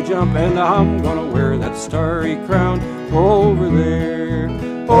every jump, and I'm gonna wear that starry crown over there,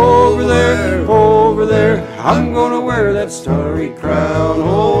 over there, over there. I'm gonna wear that starry crown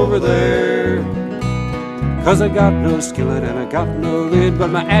over there. 'Cause I got no skillet and I got no lid, but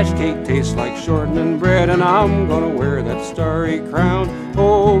my ash cake tastes like shortening bread, and I'm gonna wear that starry crown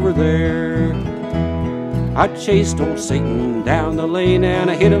over there. I chased old Satan down the lane and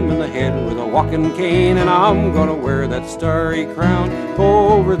I hit him in the head with a walking cane, and I'm gonna wear that starry crown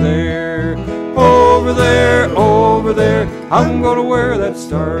over there, over there, over there. I'm gonna wear that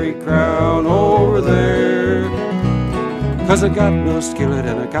starry crown over there. 'Cause I got no skillet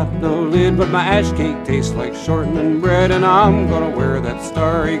and I got no lid, but my ash cake tastes like shortening bread, and I'm gonna wear that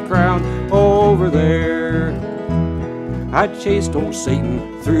starry crown over there. I chased old Satan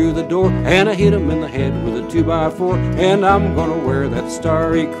through the door and I hit him in the head with a 2x4, and I'm gonna wear that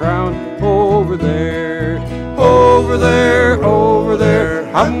starry crown over there, over there, over there.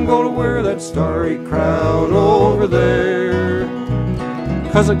 I'm gonna wear that starry crown over there.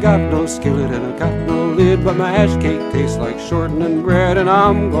 'Cause I got no skillet and I got no lid, but my ash cake tastes like shortening bread, and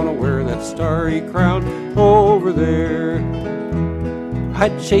I'm gonna wear that starry crown over there. I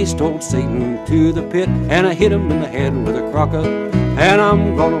chased old Satan to the pit and I hit him in the head with a crocket, and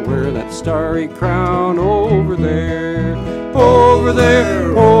I'm gonna wear that starry crown over there, over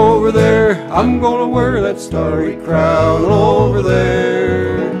there, over there. I'm gonna wear that starry crown over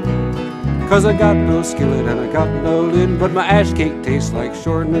there. 'Cause I got no skillet and I got no lid, but my ash cake tastes like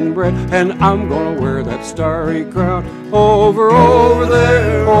shortening bread, and I'm gonna wear that starry crown over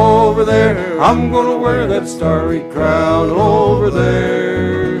there, over there. I'm gonna wear that starry crown over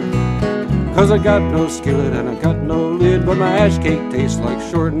there. 'Cause I got no skillet and I got no lid, but my ash cake tastes like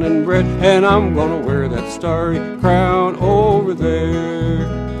shortening bread, and I'm gonna wear that starry crown over there.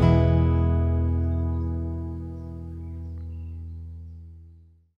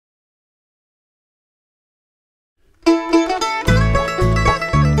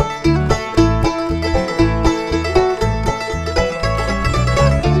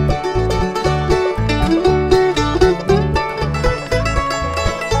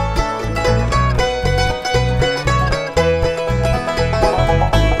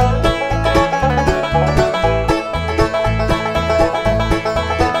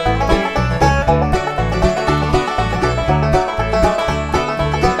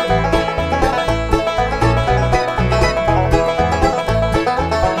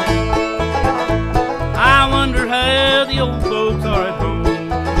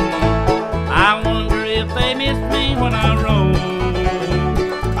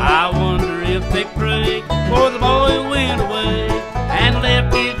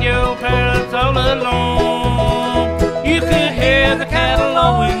 hear the cattle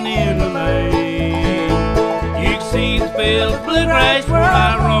lowing in the lane. You can see the fields of bluegrass where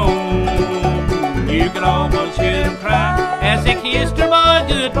I roam. You can almost hear them cry as they kissed her boy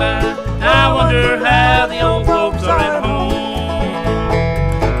goodbye. I wonder how the old folks are at home.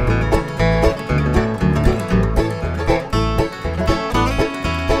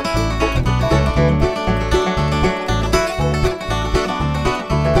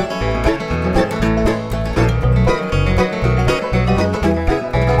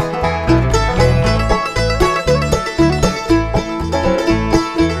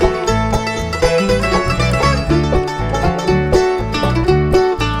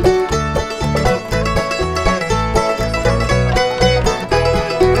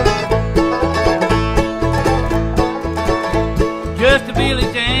 Just a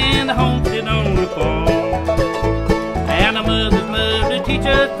village and a homestead on the farm, and a mother's love to teach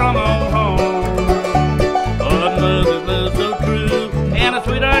us from on home. Oh, a mother's love so true, and a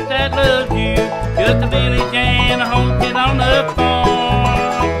sweetheart that loves you. Just a village and a homestead on the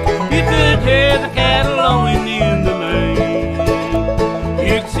farm. You could hear the cattle lowing in the lane.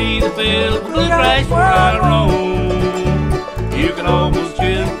 You could see the fields of bluegrass where I roam. You can almost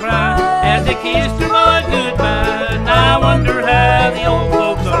hear them cry as they kissed their boy goodbye. I wonder how the old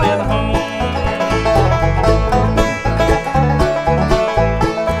folks are at home.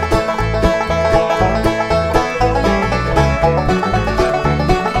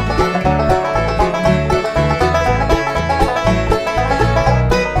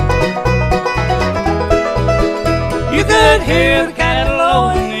 You could hear the cattle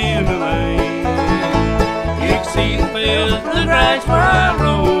lowing in the lane. You can see the fields of bluegrass where I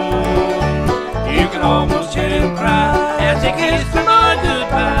roam. You can almost hear them cry as they kiss their boy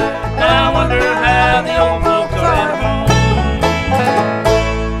goodbye. I wonder how the old folks are at home.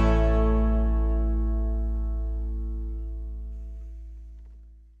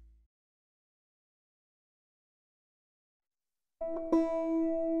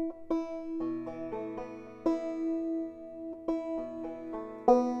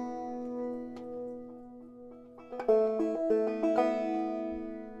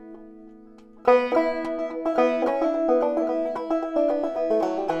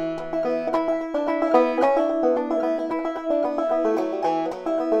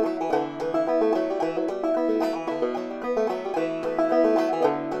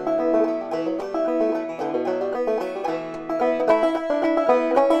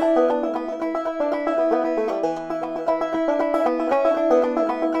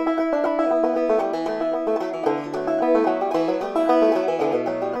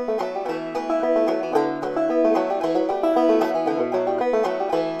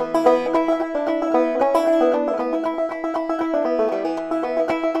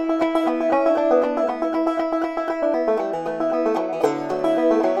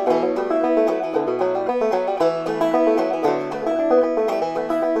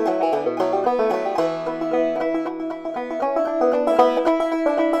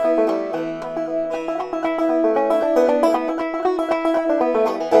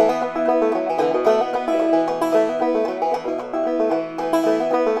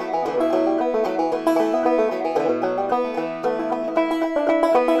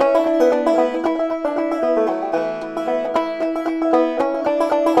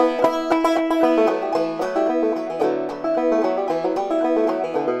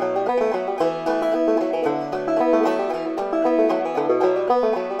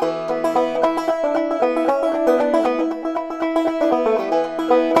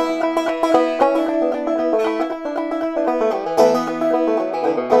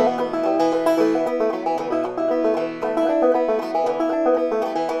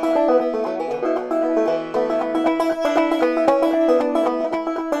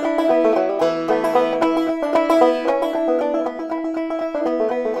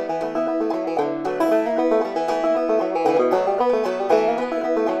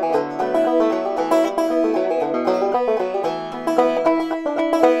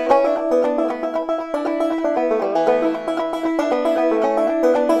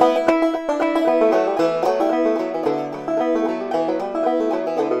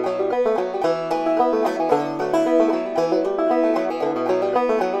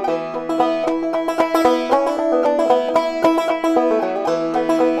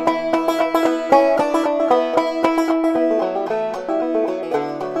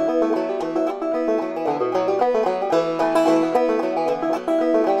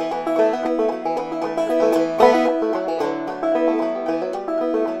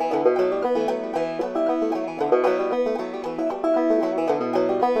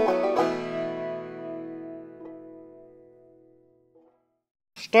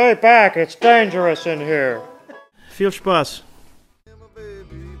 Stay back, it's dangerous in here. Viel Spaß.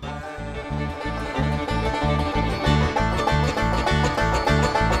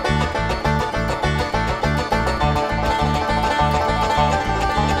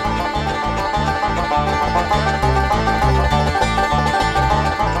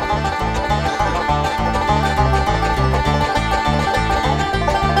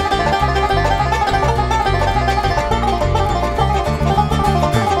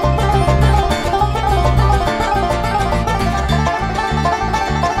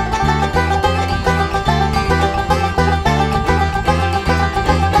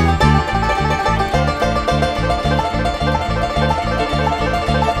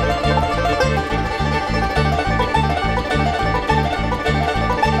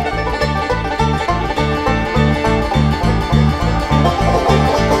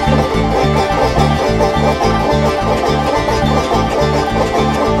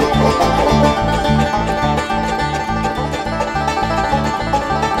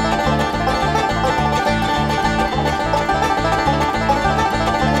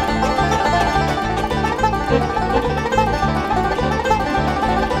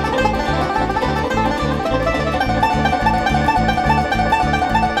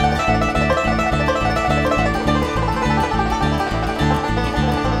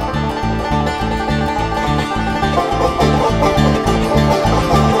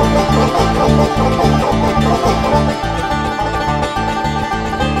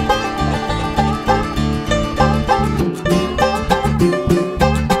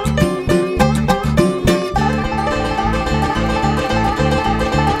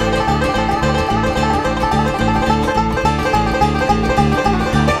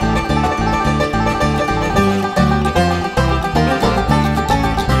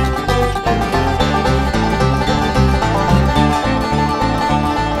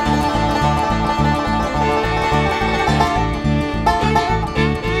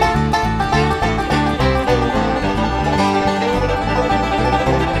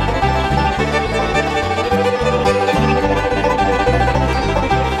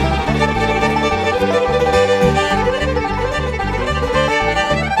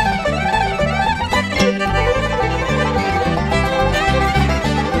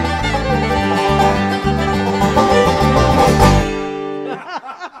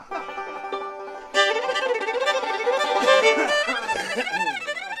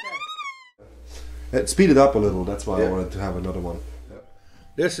 Speed it up a little, that's why I wanted to have another one.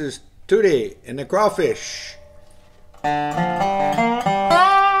 This is Tootie and the Crawfish. That's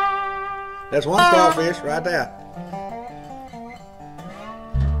one crawfish right there.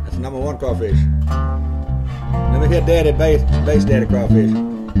 That's number one crawfish. Let me hear Daddy bass Daddy Crawfish.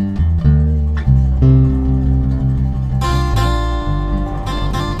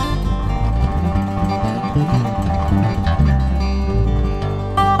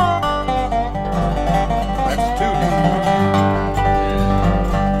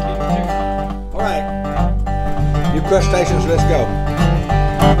 Crustaceans, let's go.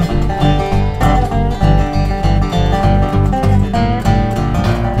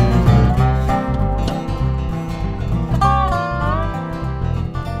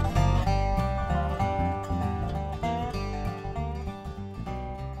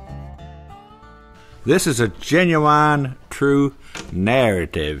 This is a genuine, true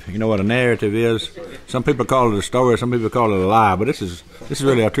narrative. You know what a narrative is? Some people call it a story, some people call it a lie, but this is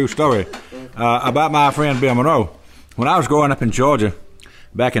really a true story about my friend Bill Monroe. When I was growing up in Georgia,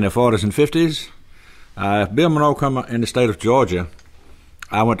 back in the 40s and 50s, Bill Monroe come in the state of Georgia.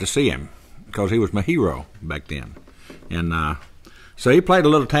 I went to see him because he was my hero back then. And so he played a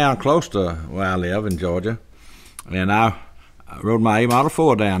little town close to where I live in Georgia. And I rode my A Model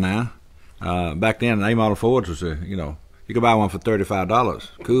 4 down there. Back then, A Model 4s was, you could buy one for $35.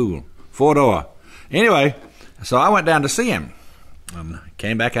 Cool. 4-door. Anyway, so I went down to see him.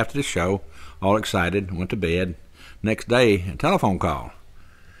 Came back after the show, all excited, went to bed. Next day, a telephone call.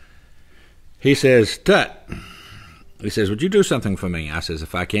 He says, Tut, he says, would you do something for me? I says,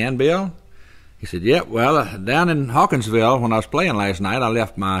 if I can, Bill. He said, yep, well, down in Hawkinsville, when I was playing last night, I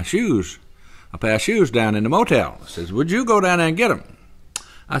left my shoes, a pair of shoes down in the motel. He says, would you go down there and get them?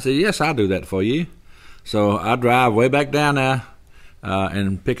 I said, yes, I'll do that for you. So I drive way back down there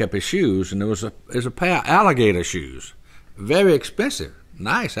and pick up his shoes, and there was a pair of alligator shoes. Very expensive,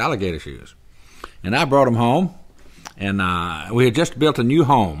 nice alligator shoes. And I brought them home. And we had just built a new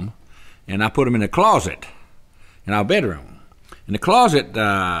home, and I put them in a closet in our bedroom. In the closet,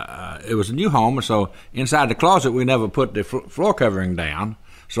 it was a new home, so inside the closet we never put the floor covering down.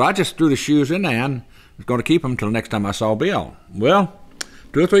 So I just threw the shoes in there and was going to keep them until the next time I saw Bill. Well,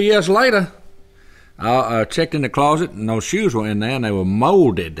 2 or 3 years later, I checked in the closet, and those shoes were in there, and they were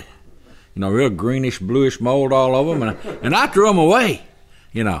molded. You know, real greenish, bluish mold all over them. And I threw them away,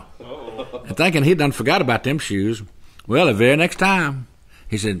 you know, and thinking he'd done forgot about them shoes. Well, the very next time,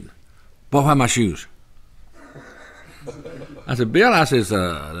 he said, "Boy, where are my shoes?" I said, "Bill," I says,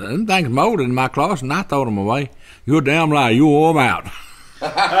 "them things molded in my closet, and I throw them away." "You're a damn liar. You wore them out."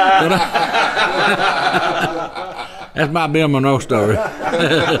 That's my Bill Monroe story.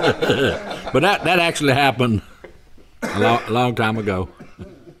 But that actually happened a long time ago.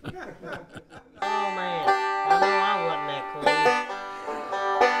 Oh, man. I know I wasn't that close.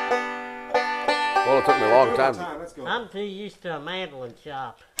 Well, it took me a long time. Let's go. I'm too used to a mandolin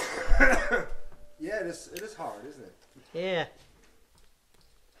shop. Yeah, it is hard, isn't it? Yeah.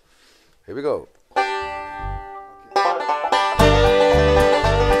 Here we go.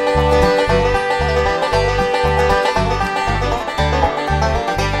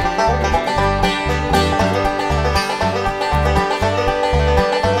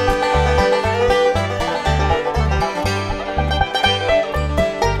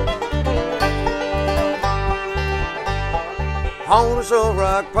 On the Shore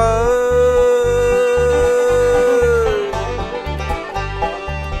Rock Pub,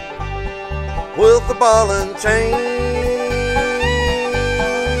 with the ball and chain,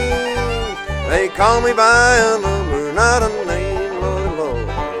 they call me by a number, not a name. Lord, Lord,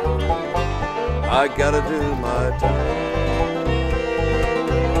 I gotta do my time.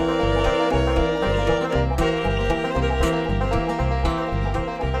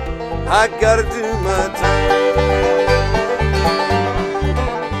 I gotta do my time.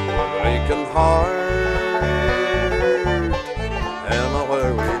 Breaking heart and a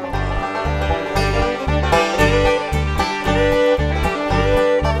worried mind.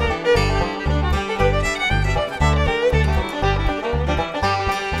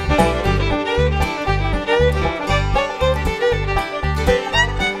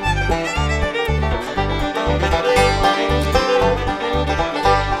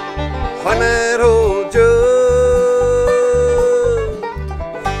 When that old judge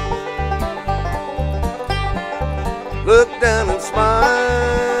look down and smile,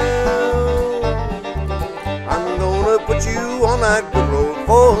 I'm gonna put you on that good road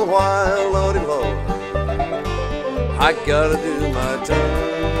for a while, Lordy Lord, I gotta do my time.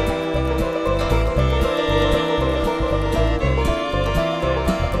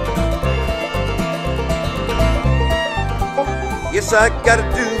 Yes, I gotta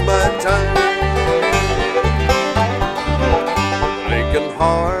do my time. Breaking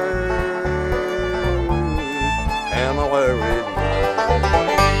heart and a worried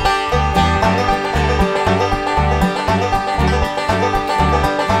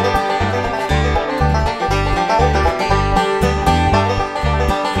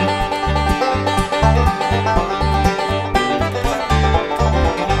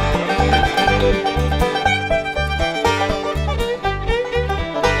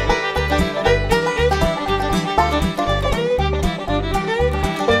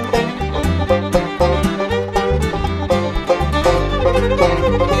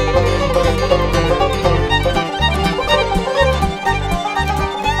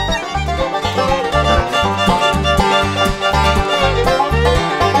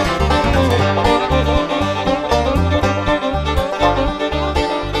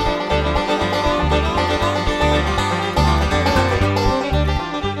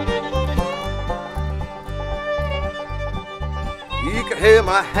you can hear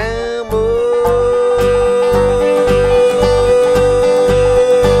my hammer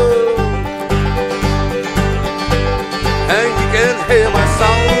and you can hear my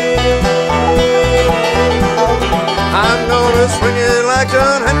song. I'm gonna swing it like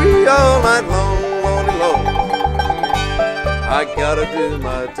John Henry all night long, Lordy Lord, I gotta do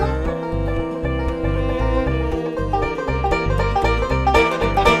my time.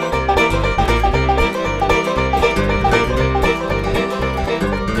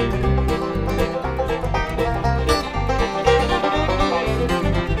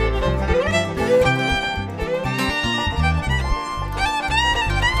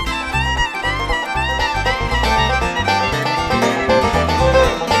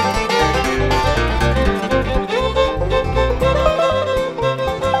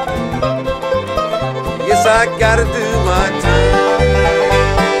 Yes, I gotta do my time.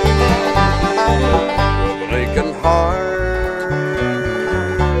 Breaking heart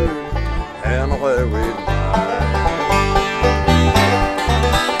and a worried mind.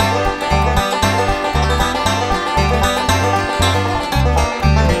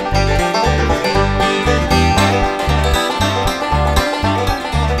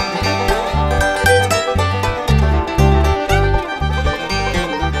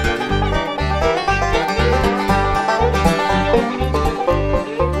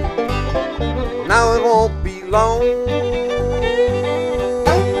 long.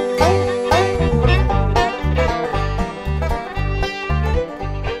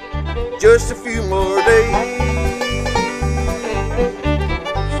 Just a few more days,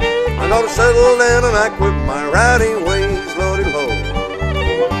 I ought to settle down and act with my riding ways, Lordy Lord,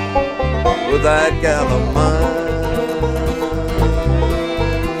 with that gal of mine.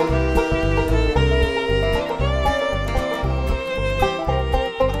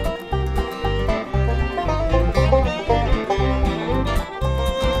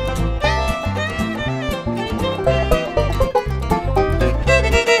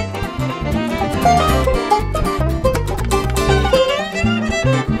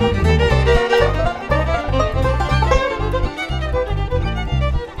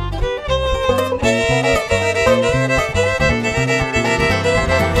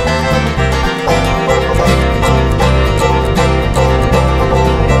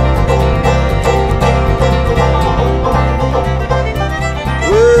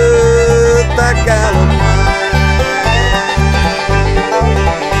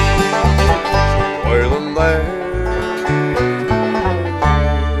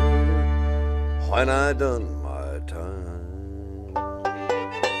 When I done my time.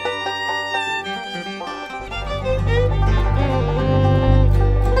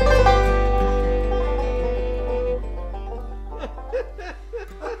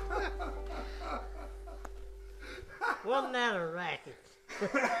 Wasn't that a racket?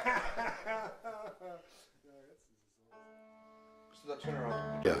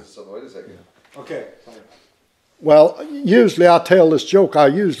 Yeah. Okay. Well, usually I tell this joke. I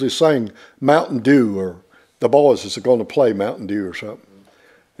usually sing Mountain Dew, or the boys is going to play Mountain Dew or something.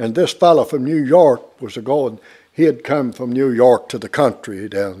 And this fella from New York was going. He had come from New York to the country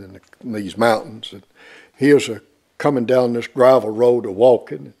down in these mountains, and he was coming down this gravel road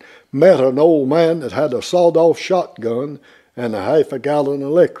walking, and met an old man that had a sawed-off shotgun and a half a gallon of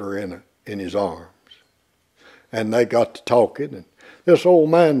liquor in his arms. And they got to talking, and this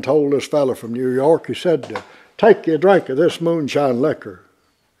old man told this fella from New York, he said, "Take you a drink of this moonshine liquor."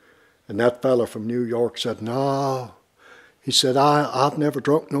 And that fella from New York said, "No." He said, I've never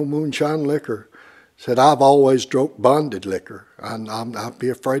drunk no moonshine liquor. He said, "I've always drunk bonded liquor. I'd be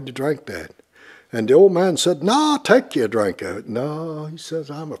afraid to drink that." And the old man said, "No, take you a drink of it." "No," he says,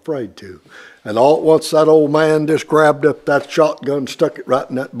 "I'm afraid to." And all at once that old man just grabbed up that shotgun, stuck it right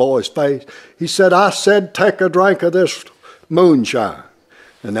in that boy's face. He said, "I said take a drink of this moonshine."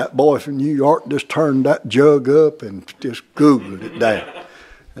 And that boy from New York just turned that jug up and just Googled it down.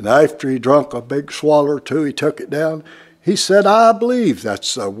 And after he drunk a big swallow or two, he took it down. He said, "I believe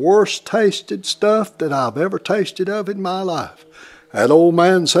that's the worst tasted stuff that I've ever tasted of in my life." That old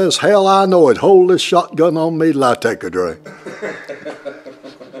man says, "Hell, I know it. Hold this shotgun on me till I take a drink."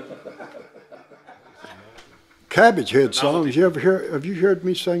 Cabbage Head songs. Have you heard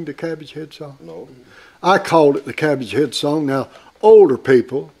me sing the Cabbage Head song? No. I called it the Cabbage Head song. Now, older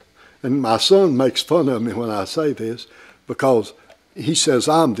people, and my son makes fun of me when I say this, because he says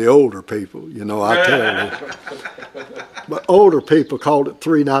I'm the older people, I tell this. But older people called it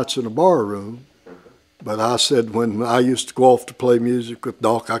Three Nights in a Bar Room. But I said when I used to go off to play music with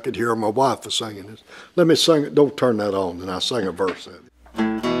Doc, I could hear my wife was singing this. Let me sing it. Don't turn that on. And I sang a verse of it.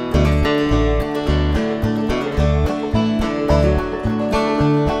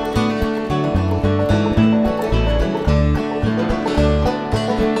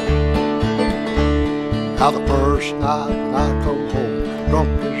 Now the first night when I come home, drunk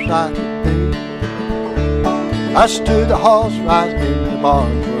as I could be, I stood the horse right in the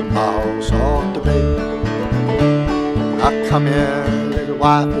barn where my horse ought to be. I come here, little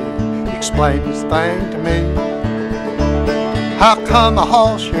wifey, explain this thing to me. How come a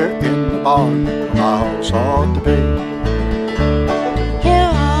horse here in the barn where my horse ought to be?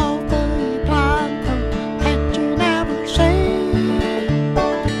 Here all the blind coat that you never see.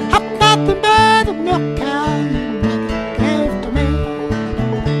 I'm nothing but a milk cow you never gave to me.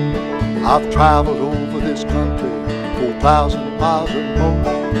 I've traveled over this country 4,000 miles or more,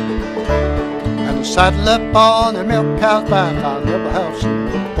 and to saddle up on a milk cow's back I never have seen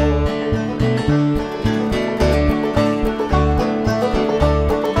before.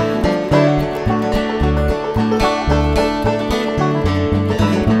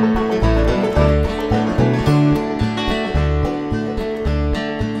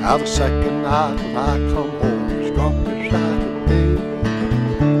 Now the second night when I come home, as drunk as I could be,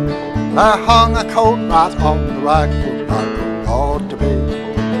 I hung a coat right on the rack where my coat ought to be.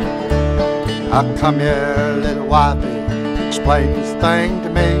 I come here, little wifey, explain this thing to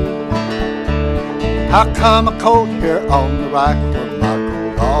me. How come a coat here on the rack where my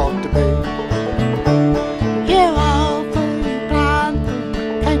coat ought to be?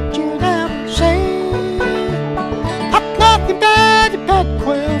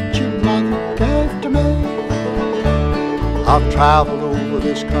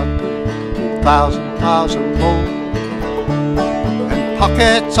 country, 2,000 miles or more. And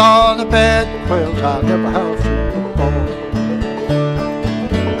pockets on the bed quills I never have seen before.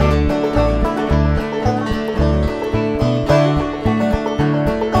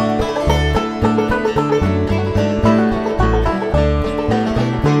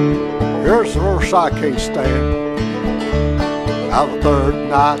 Here's the verse I can't stand. Now the third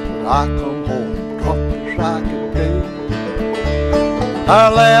night when I come home, drunk as I can be, I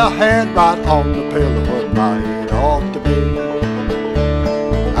lay a hand right on the pillow where my head ought to be.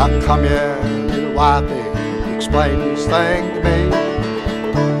 I come here, little wifey, explain this thing to me.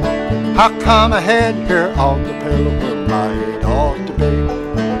 How come a head here on the pillow where my head ought to be?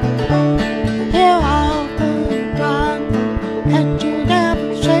 Here I'll be blind that you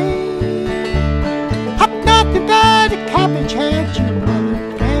never see. Up nothing but a cabbage head you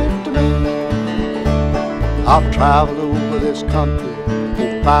brother gave to me. I've traveled over this country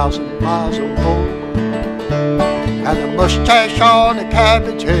 4,000 miles or more, and the mustache on the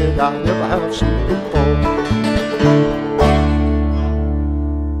cabbage head I never have seen before.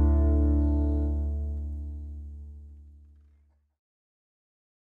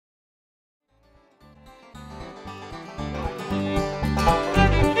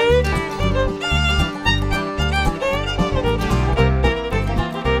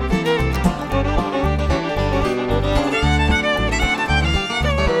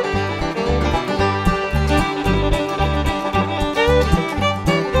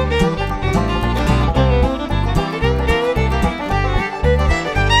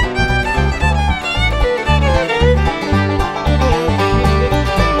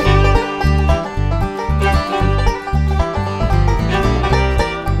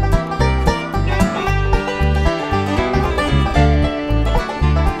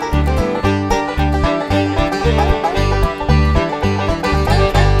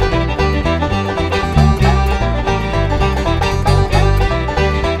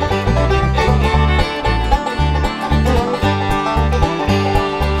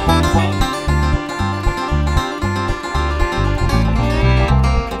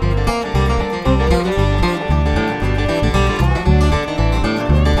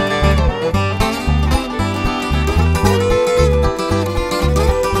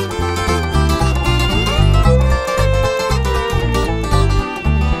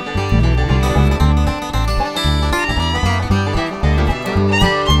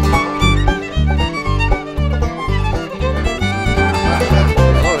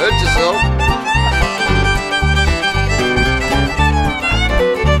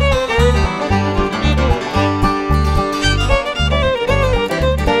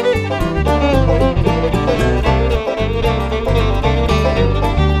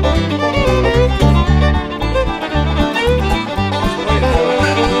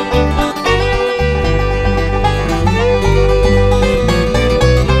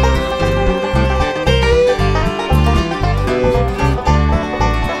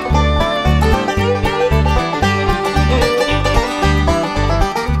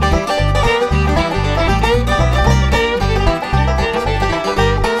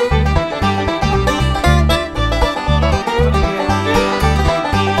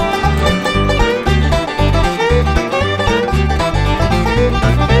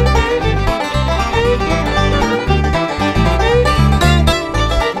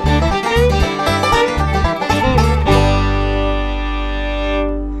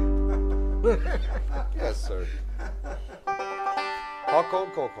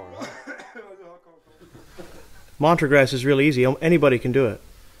 Montergrass is really easy. Anybody can do it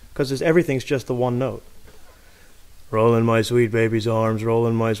because everything's just the one note. Rolling my sweet baby's arms,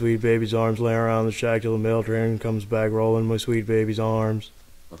 rolling my sweet baby's arms, lay around the shack till the mail train comes back, rolling my sweet baby's arms.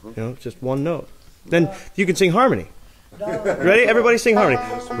 You know, it's just one note. Then you can sing harmony. Ready? Everybody sing harmony.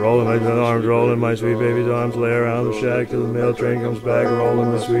 Rolling my arms, rolling my sweet baby's arms, lay around the shack till the mail train comes back,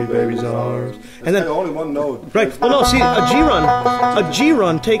 rolling my sweet baby's arms. And then only one note. Right. Well, no. See, a G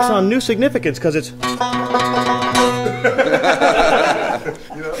run takes on new significance because it's.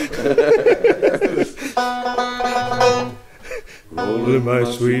 Rolling my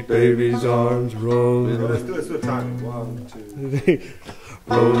sweet baby's arms, rolling. Let's do it time. 1, 2.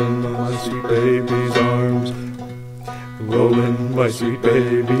 Rolling my sweet baby's arms, rolling my sweet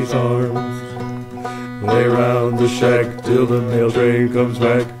baby's arms. Lay round the shack till the mail train comes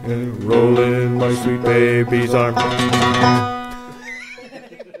back, and rolling my sweet baby's arms.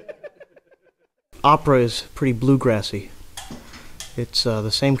 Opera is pretty bluegrassy. It's the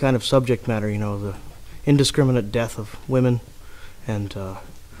same kind of subject matter, you know, the indiscriminate death of women and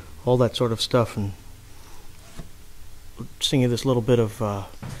all that sort of stuff. And singing this little bit of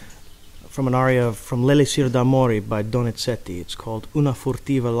from an aria from L'Elisir d'Amore by Donizetti. It's called Una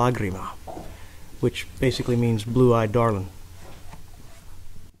furtiva lagrima, which basically means blue-eyed darling.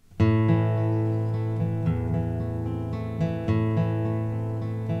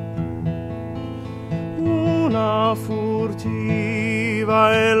 Una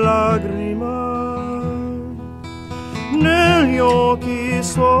furtiva lagrima negli occhi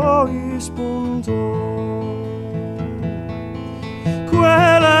suoi spuntò,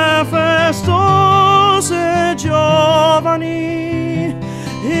 quelle festose giovani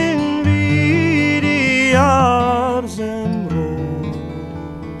invidiar sembrò.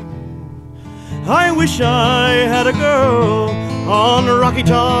 I wish I had a girl on Rocky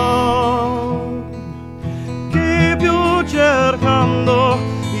Top, che più cercando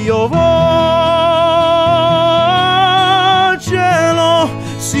io vo, cielo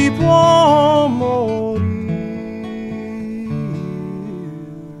si può morire,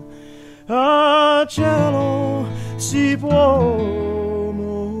 a cielo si può morire.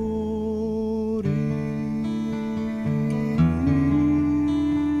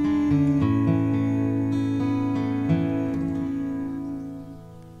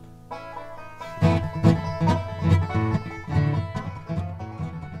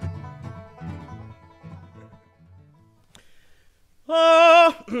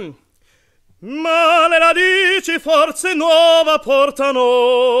 Ma le radici forse nuova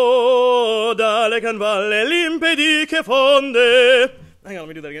portano dalle canvalle limpidi che fonde. Hang on, let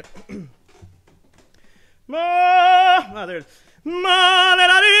me do that again. Ma le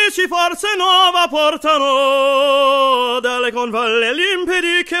radici forse nuova portano dalle convalle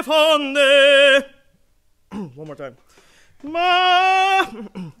limpidi che fonde. One more time.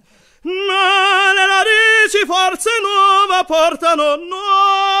 Ma le radici forse nuova portano,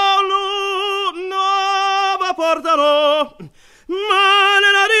 nuova portano, ma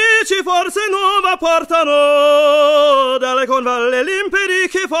le radici forse nuova portano dalle convalle limpidi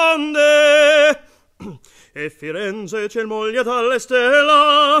che fonde. E Firenze c'è il moglie dalle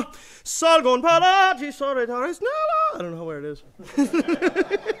stelle, salgon paraggi solitari snella. I don't know where it is.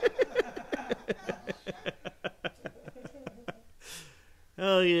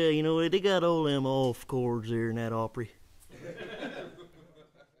 Oh, yeah, you know, they got all them off chords there in that Opry.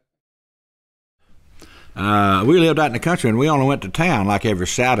 We lived out in the country, and we only went to town like every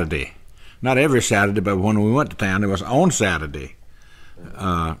Saturday. Not every Saturday, but when we went to town, it was on Saturday.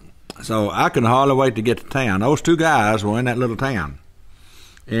 So I couldn't hardly wait to get to town. Those two guys were in that little town.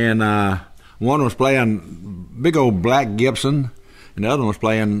 And one was playing big old black Gibson, and the other one was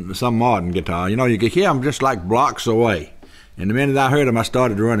playing some modern guitar. You know, you could hear them just like blocks away. And the minute I heard them, I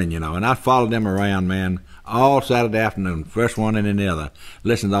started running, you know, and I followed them around, man, all Saturday afternoon, first one and then the other,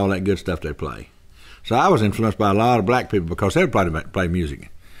 listening to all that good stuff they play. So I was influenced by a lot of black people because they would play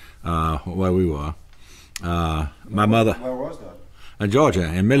music where we were. My mother... Where was that? Georgia,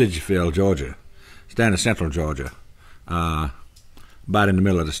 in Milledgeville, Georgia. It's down in central Georgia, about in the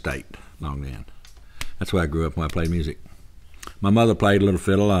middle of the state, long then. That's where I grew up when I played music. My mother played a little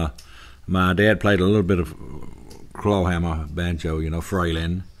fiddle. My dad played a little bit of clawhammer, banjo, you know,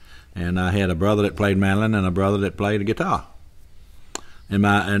 frailing. And I had a brother that played mandolin and a brother that played the guitar.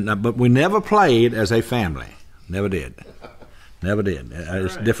 But we never played as a family. Never did. Never did.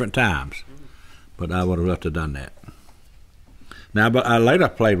 It's different times. But I would have loved to have done that. Now, but I later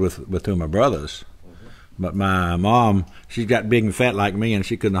played with two of my brothers. But my mom, she got big and fat like me, and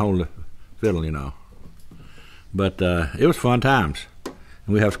she couldn't hold the fiddle, you know. But it was fun times.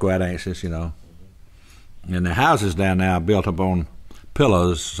 And we have square dances, you know. And the houses down there are built up on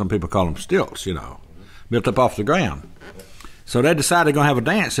pillars. Some people call them stilts, you know, built up off the ground. So they decided they're going to have a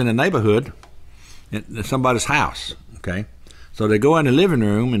dance in the neighborhood at somebody's house, okay? So they go in the living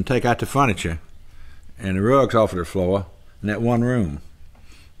room and take out the furniture and the rugs off of the floor in that one room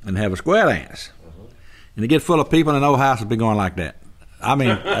and have a square dance. And they get full of people, and the whole house will be going like that. I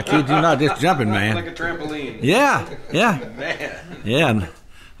mean, I kid you not, just jumping, man. Like a trampoline. Yeah. Man. Yeah, and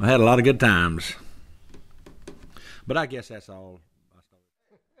I had a lot of good times. But I guess that's all.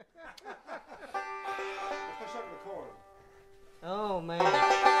 Oh, man.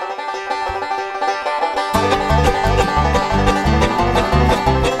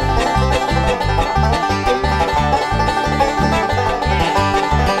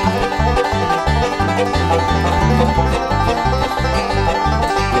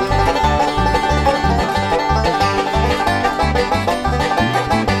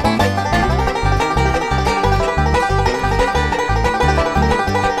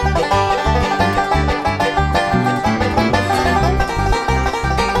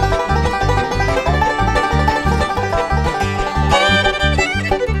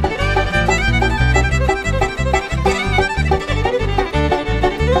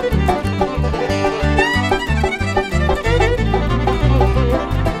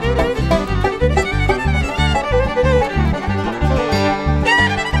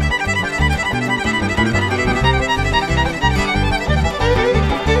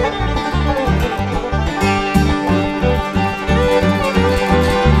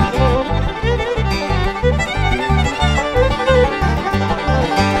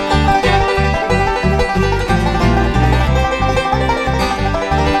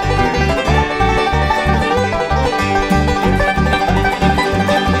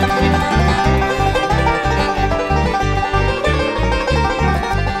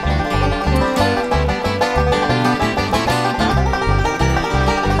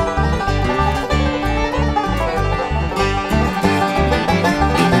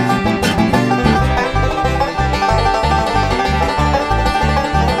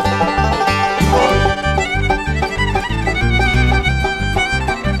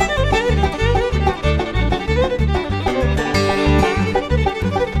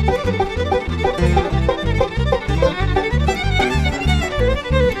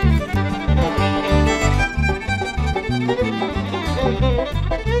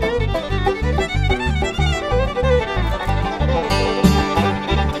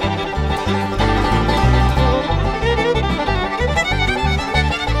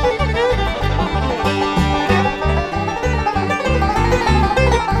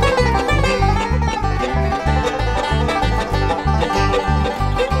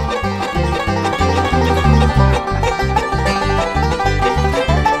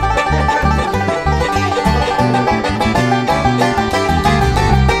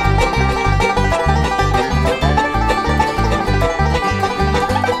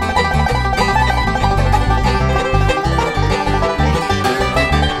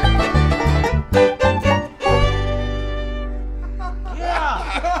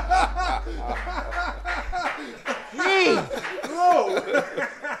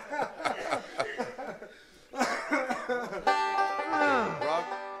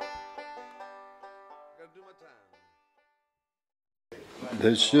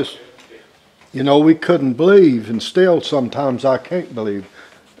 It's just, you know, we couldn't believe, and still sometimes I can't believe,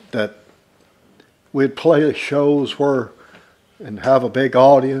 that we'd play shows where, and have a big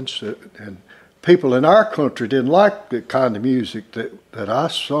audience, and people in our country didn't like the kind of music that I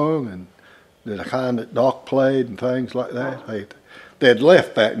sung and the kind that Doc played and things like that. They'd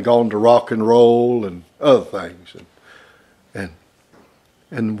left that and gone to rock and roll and other things,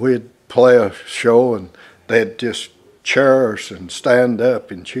 and we'd play a show and they'd just cheer us and stand up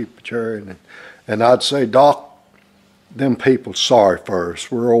and cheap cheering, and I'd say, Doc, them people sorry for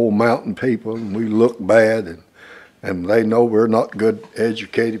us. We're old mountain people and we look bad, and they know we're not good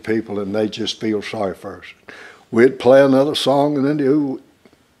educated people, and they just feel sorry for us. We'd play another song and then do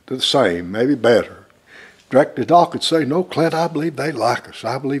the same, maybe better. Director Doc would say, no, Clint, I believe they like us.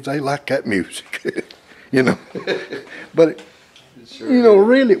 I believe they like that music. You know. But, you know,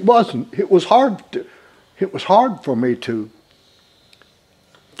 really it wasn't. It was hard for me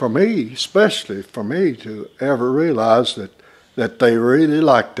especially for me, to ever realize that they really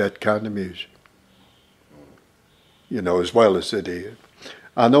liked that kind of music. You know, as well as they did.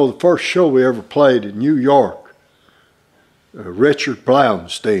 I know the first show we ever played in New York, Richard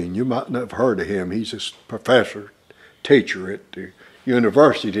Brownstein, you might not have heard of him. He's a professor, teacher at the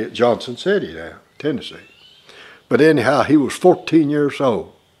university at Johnson City now, Tennessee. But anyhow, he was 14 years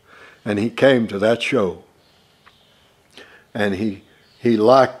old, and he came to that show. And he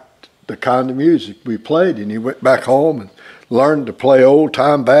liked the kind of music we played, and he went back home and learned to play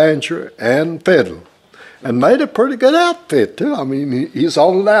old-time banjo and fiddle. And made a pretty good outfit, too. I mean, he's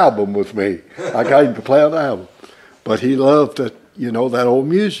on an album with me. I got him to play on an album. But he loved that, you know, that old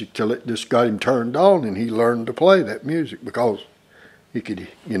music till it just got him turned on, and he learned to play that music because he could,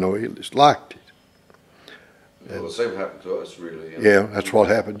 you know, he just liked it. Well, the same happened to us, really. Yeah, that's what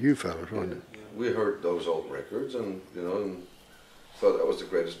happened to you fellas, wasn't it? We heard those old records, and, you know, and thought that was the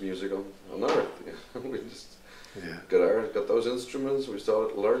greatest music on earth. We just got those instruments, we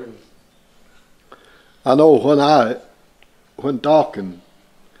started learning. I know when Doc and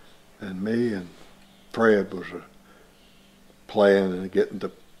me and Fred was playing and getting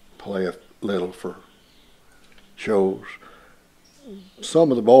to play a little for shows,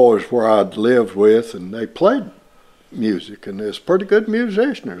 some of the boys where I'd lived with, and they played music, and they're pretty good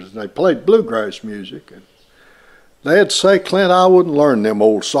musicians, and they played bluegrass music, and they'd say, Clint, I wouldn't learn them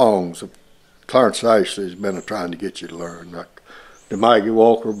old songs that Clarence Ashley's been trying to get you to learn, like the Maggie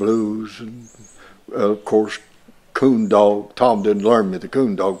Walker blues, and of course, Coon Dog. Tom didn't learn me the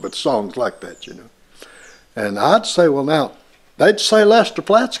Coon Dog, but songs like that, you know. And I'd say, well, now, they'd say Lester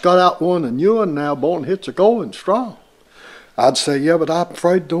Flatt's got out one, and Ewan now, Born Hits are going strong. I'd say, yeah, but I'm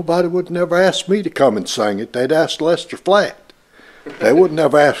afraid nobody would never ask me to come and sing it. They'd ask Lester Flatt. They would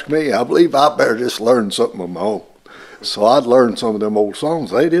never ask me. I believe I better just learn something of my own. So I'd learn some of them old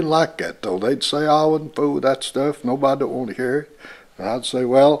songs. They didn't like that, though. They'd say, I wouldn't fool with that stuff. Nobody don't want to hear it. And I'd say,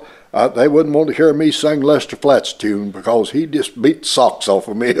 well, they wouldn't want to hear me sing Lester Flatt's tune because he just beat the socks off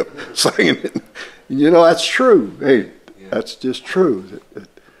of me singing it. And, you know, that's true. Hey, that's just true.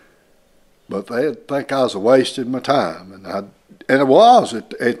 But they'd think I was wasting my time. And it was,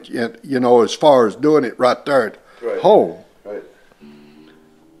 you know, as far as doing it right there at home. Right.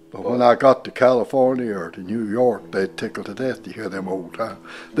 But when I got to California or to New York, they'd tickle to death to hear them old time.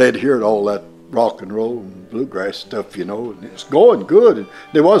 They'd hear all that rock and roll and bluegrass stuff, you know, and it's going good, and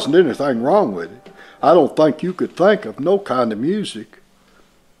there wasn't anything wrong with it. I don't think you could think of no kind of music.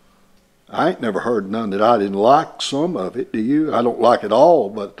 I ain't never heard none that I didn't like some of it, do you? I don't like it all,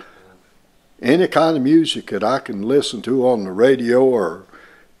 but any kind of music that I can listen to on the radio or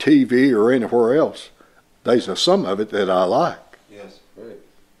TV or anywhere else, there's some of it that I like. Yes, right.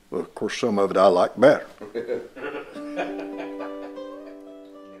 Well, of course, some of it I like better.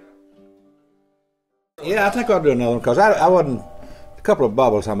 Yeah, I think I'll do another one, because I wasn't, a couple of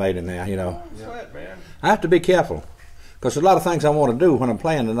bubbles I made in there, you know. I have to be careful, because there's a lot of things I want to do when I'm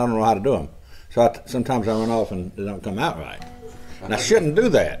playing and I don't know how to do them. So sometimes I run off and they don't come out right. And I shouldn't do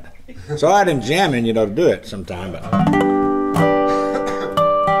that. So I didn't jam in, you know, to do it sometime. But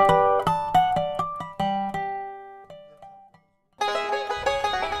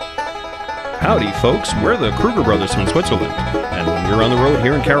Howdy, folks. We're the Kruger Brothers from Switzerland. And when we're on the road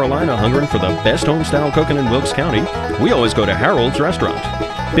here in Carolina hungering for the best home-style cooking in Wilkes County, we always go to Harold's Restaurant.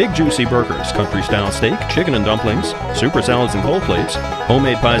 Big juicy burgers, country-style steak, chicken and dumplings, super salads and cold plates,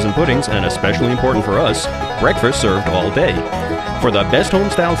 homemade pies and puddings, and especially important for us, breakfast served all day. For the best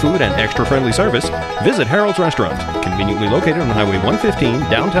home-style food and extra-friendly service, visit Harold's Restaurant, conveniently located on Highway 115,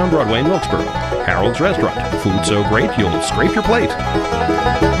 downtown Broadway in Wilkesboro. Harold's Restaurant. Food so great, you'll scrape your plate.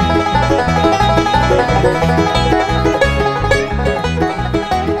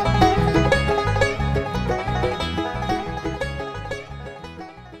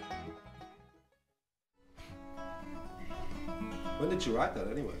 back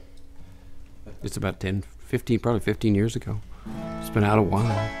that anyway? It's about 10, 15, probably 15 years ago. It's been out a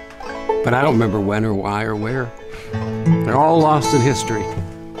while. But I don't remember when or why or where. They're all lost in history.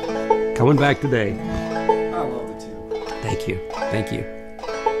 Coming back today. I love the tune. Thank you. Thank you.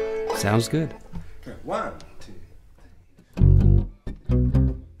 Sounds good. Okay, 1, 2.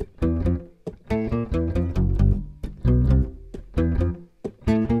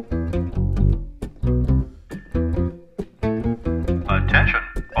 Attention,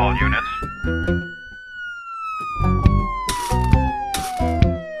 all units.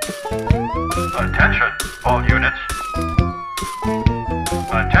 Attention, all units.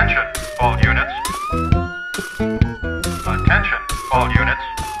 Attention, all units. Attention, all units.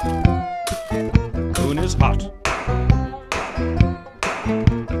 Coon is hot.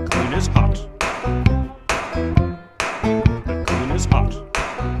 The coon is hot. The coon is hot.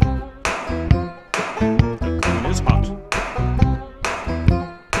 The coon is hot.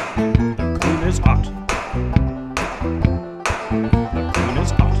 The coon is hot. The coon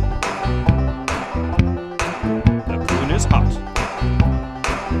is hot. The coon is hot.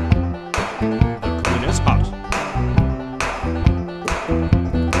 The coon is hot.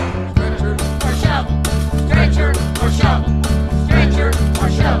 Stranger or shovel, stranger or shovel, stranger or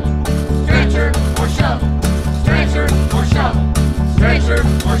shovel, stranger or shovel, stranger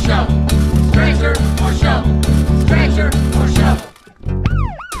or shovel, stranger or shovel, stranger or shovel.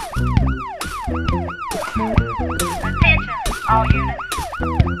 Attention, all units.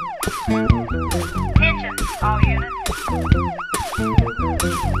 Attention, all units.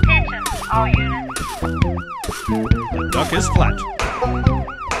 Attention, all units. The duck is flat.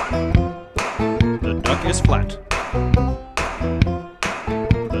 The duck is flat.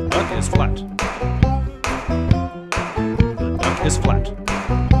 The duck is flat. The duck is flat.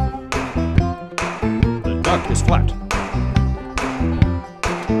 The duck is flat.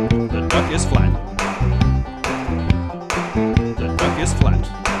 The duck is flat. The duck is flat.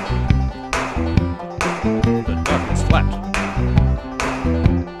 The duck is flat.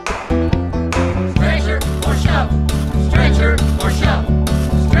 Stranger or shovel, stranger or shovel,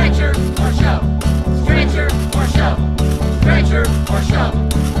 stranger or shovel, stranger or shovel, stranger or shovel,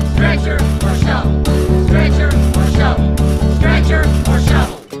 stranger or shovel, stranger or shovel, stranger or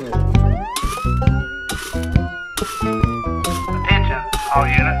shovel. Attention, all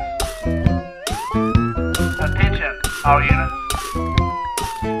units. Attention, all units.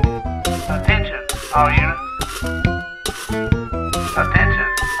 Attention, all units. Attention,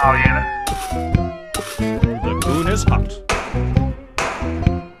 all units. The coon is hot.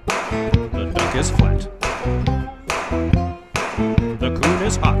 The duck is flat. The coon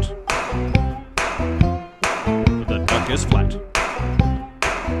is hot. The duck is flat.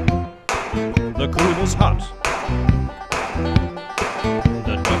 The coon is hot.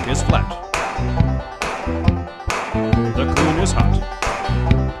 The duck is flat. The coon is hot.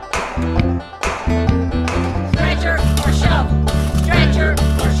 Stranger or shovel, stranger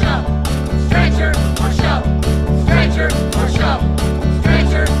or shovel, stranger or shovel, stranger or shovel,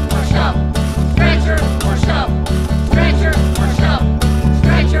 stranger or shovel, stranger or shovel, stranger or shovel,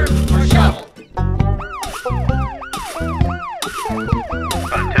 stranger or shovel.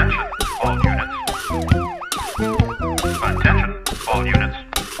 Attention, all units. Attention, all units.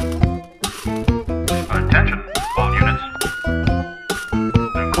 Attention, all units.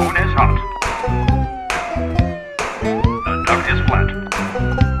 The coon is hot. The duck is flat.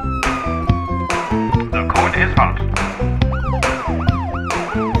 The coon is hot.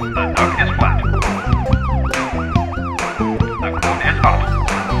 The duck is flat. The coon is hot.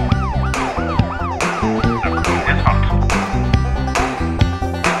 The coon is hot.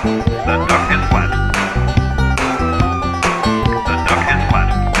 The duck is flat. The duck is flat.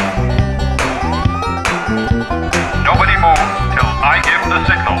 Nobody move till I give the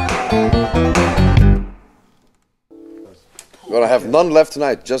signal. We're gonna have none left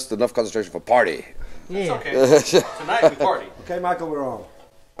tonight, just enough concentration for party. Yeah. Okay. Tonight we party. Okay, Michael, we're on.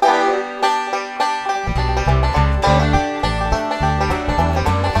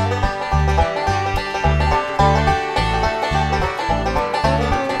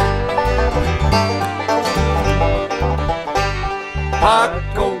 Hot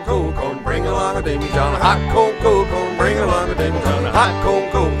cocoa corn, bring along a Davy John. Hot cocoa corn, bring along a Davy John. Hot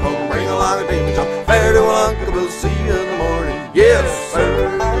cocoa corn, bring along a Davy John. Fare to Uncle, we'll see you in the morning. Yes, sir.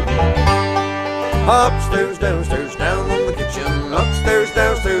 Upstairs, downstairs, down in the kitchen. Upstairs,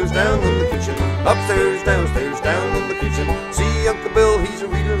 downstairs, down in the kitchen. Upstairs, downstairs, down in the kitchen. See Uncle Bill, he's a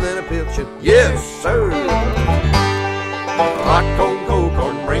reading and a pitching. Yes, sir. Hot cocoa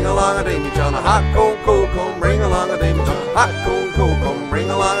corn, bring along a Davy John. Hot cocoa corn, bring along a Davy John. Hot cocoa corn.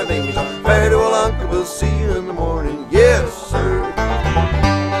 we'll see you in the morning. Yes, sir.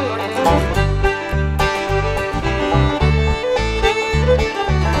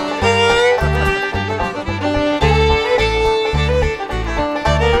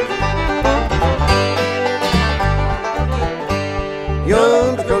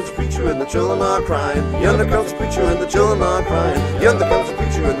 Yonder comes the preacher and the children are crying. Yonder comes the preacher and the children are crying. Yonder comes the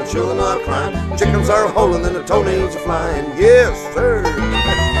preacher and the children are crying. Chickens are holing and the toenails are flying. Yes, sir.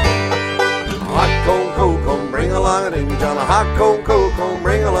 Hot cone, cold cone, bring along a ding John. A hot cone, cold cone,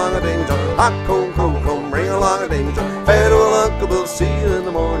 bring along a ding John. Hot cone, cold cone, bring along a ding John. Fat old uncle, we'll see you in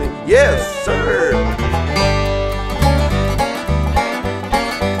the morning. Yes, sir.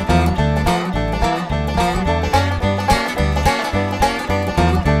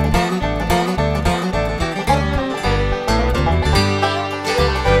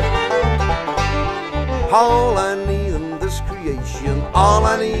 All I need in this creation, all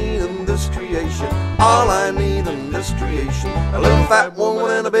I need in this creation, all I need in this creation, a little fat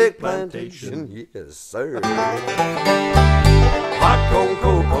woman and a big plantation. Yes, sir. Hot cone,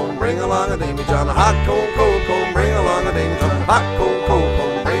 cold cone, bring along a Davy John. A hot cone, cold cone, bring along a Davy John. Hot cone, cold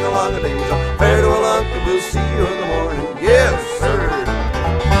cone, bring along a Davy John. Farewell, uncle, we'll see you in the morning. Yes, sir.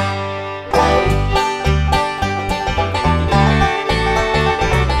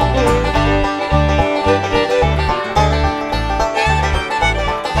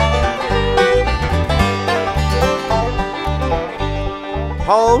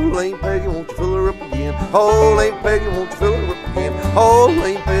 Oh, Aunt Peggy, won't you fill her up again? Oh, Aunt Peggy, won't you fill her up again? Oh,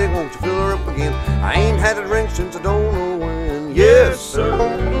 Aunt Peggy, won't you fill her up again? I ain't had a drink since I don't know when. Yes, sir.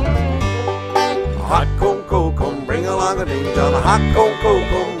 A hot cone, cold cone, bring along a Dame John. A hot cone, cold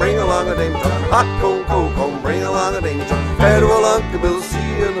cone, bring along a Dame John. Hot cone, cold cone, bring along a Dame John. Farewell, Uncle, we'll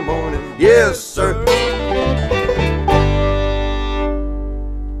see you in the morning. Yes, sir.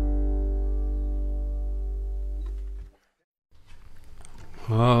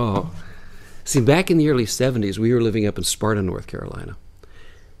 Oh, see, back in the early 70s, we were living up in Sparta, North Carolina.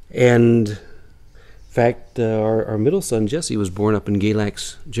 And, in fact, our middle son, Jesse, was born up in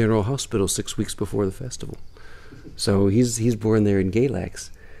Galax General Hospital 6 weeks before the festival. So he's born there in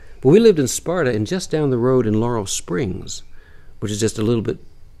Galax. But we lived in Sparta, and just down the road in Laurel Springs, which is just a little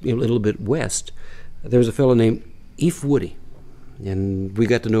bit west, there was a fellow named Eph Woody. And we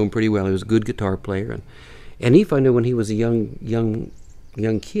got to know him pretty well. He was a good guitar player. And Eph, I knew when he was a young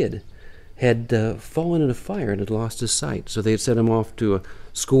kid, had fallen in a fire and had lost his sight. So they had sent him off to a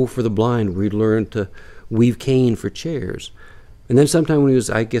school for the blind where he'd learned to weave cane for chairs. And then sometime when he was,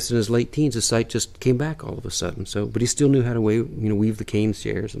 I guess, in his late teens, his sight just came back all of a sudden. But he still knew how to weave the cane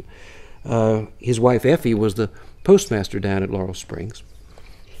chairs. And his wife, Effie, was the postmaster down at Laurel Springs.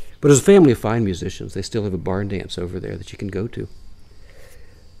 But it was a family of fine musicians. They still have a barn dance over there that you can go to.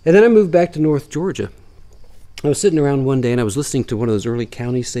 And then I moved back to North Georgia. I was sitting around one day and I was listening to one of those early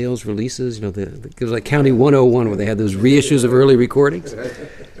county sales releases, it was like County 101 where they had those reissues of early recordings.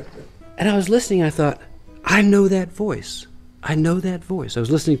 And I was listening and I thought, I know that voice. I know that voice. I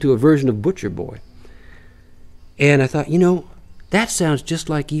was listening to a version of Butcher Boy. And I thought, that sounds just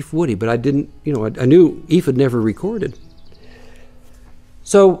like Eph Woody, but I didn't, I knew Eph had never recorded.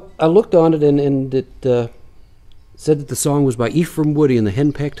 So I looked on it and it said that the song was by Ephraim Woody and the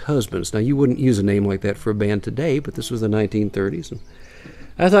Henpecked Husbands. Now, you wouldn't use a name like that for a band today, but this was the 1930s. And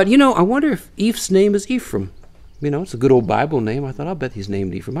I thought, I wonder if Eph's name is Ephraim. It's a good old Bible name. I thought, I'll bet he's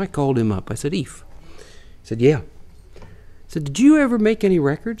named Ephraim. I called him up. I said, Eph. He said, yeah. I said, did you ever make any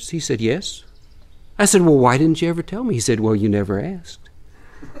records? He said, yes. I said, well, why didn't you ever tell me? He said, well, you never asked.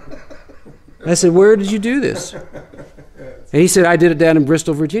 I said, where did you do this? And he said, I did it down in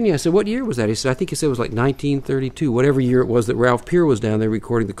Bristol, Virginia. I said, what year was that? He said, I think he said it was like 1932, whatever year it was that Ralph Peer was down there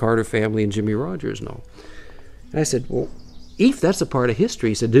recording the Carter Family and Jimmy Rogers and all. And I said, well, Eph, that's a part of history.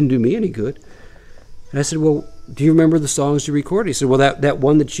 He said, didn't do me any good. And I said, well, do you remember the songs you recorded? He said, well, that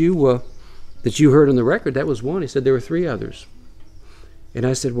one that you heard on the record, that was one. He said, there were 3 others. And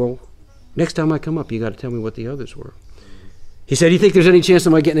I said, well, next time I come up, you got to tell me what the others were. He said, you think there's any chance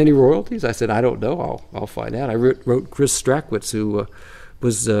of my getting any royalties? I said, I don't know. I'll find out. I wrote Chris Strackwitz, who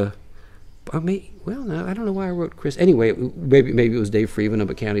was, I don't know why I wrote Chris. Anyway, maybe it was Dave Freeman of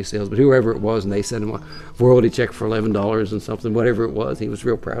a county sales, but whoever it was, and they sent him a royalty check for $11 and something, whatever it was. He was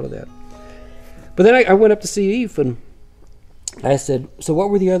real proud of that. But then I went up to see Eph, and I said, so what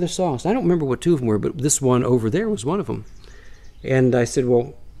were the other songs? I don't remember what 2 of them were, but this one over there was one of them. And I said,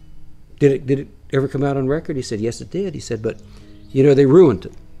 well, did it ever come out on record? He said, yes, it did. He said, but, they ruined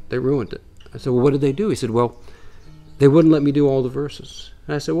it. They ruined it. I said, well, what did they do? He said, well, they wouldn't let me do all the verses.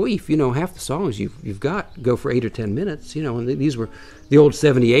 And I said, well, Eph, half the songs you've got go for 8 or 10 minutes, and these were the old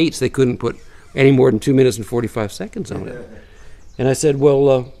 78s. They couldn't put any more than 2 minutes and 45 seconds on it. And I said,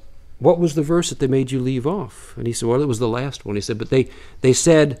 well, what was the verse that they made you leave off? And he said, well, it was the last one. He said, but they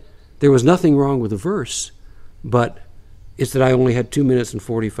said there was nothing wrong with the verse, but it's that I only had 2 minutes and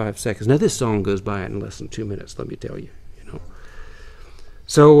 45 seconds. Now, this song goes by in less than 2 minutes, let me tell you.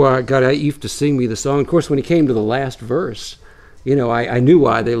 So I got Eve to sing me the song. Of course, when he came to the last verse, I knew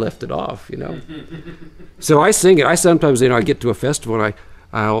why they left it off, So I sing it. I sometimes, I get to a festival and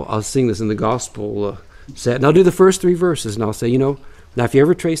I'll sing this in the gospel set. And I'll do the first 3 verses and I'll say, now if you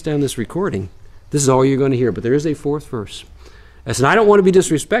ever trace down this recording, this is all you're going to hear, but there is a 4th verse. I said, I don't want to be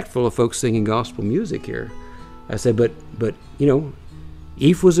disrespectful of folks singing gospel music here. I said, but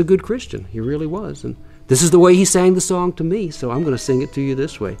Eve was a good Christian. He really was. And this is the way he sang the song to me, so I'm going to sing it to you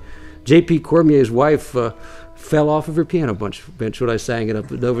this way. J.P. Cormier's wife fell off of her piano bench when I sang it up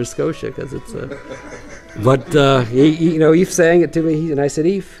in Nova Scotia, because it's. But Eve sang it to me, and I said,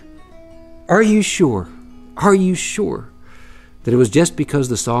 Eve, are you sure? Are you sure that it was just because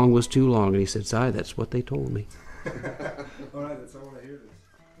the song was too long? And he said, Si, that's what they told me. All right, that's all I want to hear.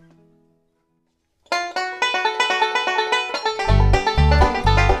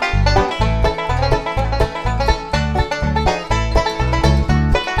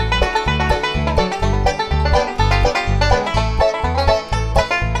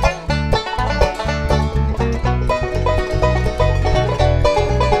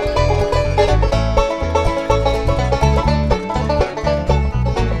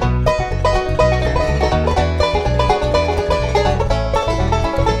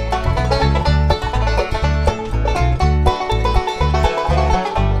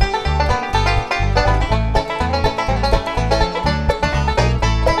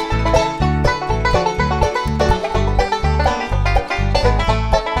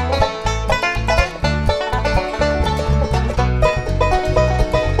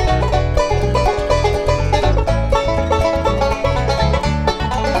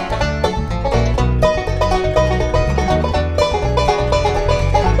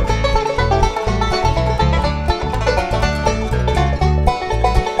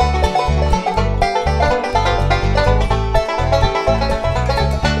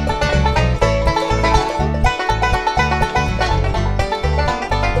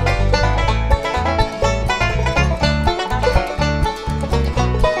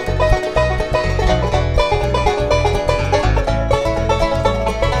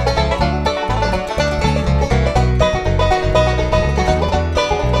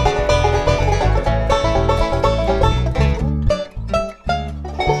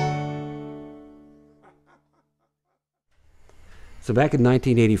 So back in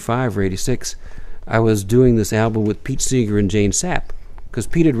 1985 or 86, I was doing this album with Pete Seeger and Jane Sapp, because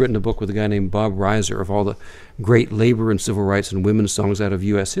Pete had written a book with a guy named Bob Reiser of all the great labor and civil rights and women's songs out of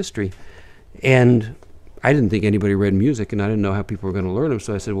U.S. history. And I didn't think anybody read music, and I didn't know how people were going to learn them.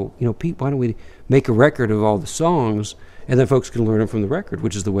 So I said, well, Pete, why don't we make a record of all the songs, and then folks can learn them from the record,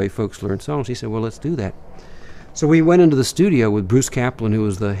 which is the way folks learn songs. He said, well, let's do that. So we went into the studio with Bruce Kaplan, who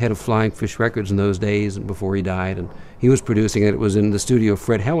was the head of Flying Fish Records in those days and before he died, and he was producing it. It was in the studio of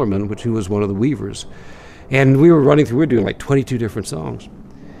Fred Hellerman, who was one of the Weavers. And we were doing like 22 different songs.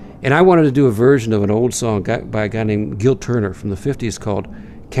 And I wanted to do a version of an old song by a guy named Gil Turner from the 50s called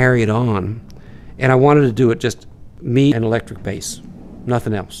Carry It On. And I wanted to do it just me and electric bass,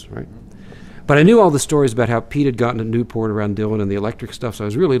 nothing else, right? But I knew all the stories about how Pete had gotten to Newport around Dylan and the electric stuff, so I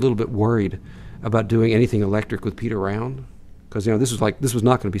was really a little bit worried about doing anything electric with Pete around, because this was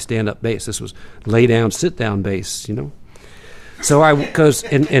not going to be stand-up bass. This was lay-down, sit-down bass, So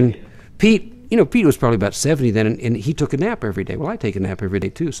and Pete, Pete was probably about 70 then, and he took a nap every day. Well, I take a nap every day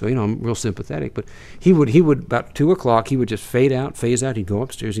too, so I'm real sympathetic. But he would about 2 o'clock, he would just phase out. He'd go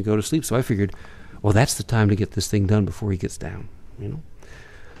upstairs and go to sleep. So I figured, well, that's the time to get this thing done before he gets down,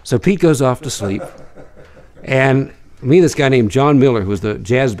 So Pete goes off to sleep, and me and this guy named John Miller, who was the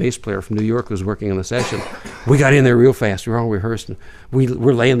jazz bass player from New York, who was working on the session, we got in there real fast. We were all rehearsing.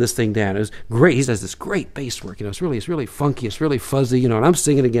 We're laying this thing down. It was great. He does this great bass work. It's really funky. It's really fuzzy. And I'm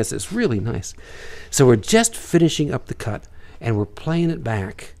singing against it. It's really nice. So we're just finishing up the cut, and we're playing it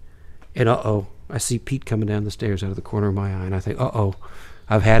back. And I see Pete coming down the stairs out of the corner of my eye, and I think,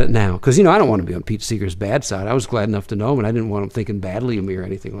 I've had it now. Because I don't want to be on Pete Seeger's bad side. I was glad enough to know him, and I didn't want him thinking badly of me or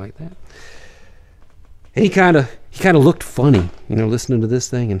anything like that. And he kind of looked funny, listening to this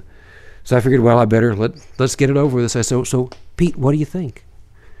thing, and so I figured, well, I better let's get it over with. I said, so Pete, what do you think?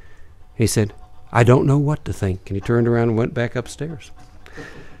 He said, I don't know what to think, and he turned around and went back upstairs.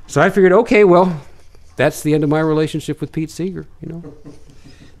 So I figured, okay, well, that's the end of my relationship with Pete Seeger.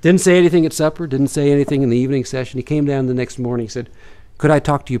 Didn't say anything at supper, didn't say anything in the evening session. He came down the next morning and said, could I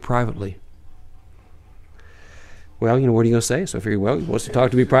talk to you privately? well, you know, what are you going to say? So I figured, well, he wants to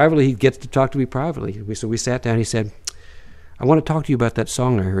talk to me privately. He gets to talk to me privately. So we sat down. He said, I want to talk to you about that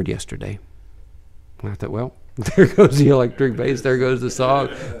song I heard yesterday. And I thought, well, there goes the electric bass. There goes the song.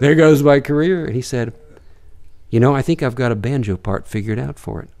 There goes my career. And he said, you know, I think I've got a banjo part figured out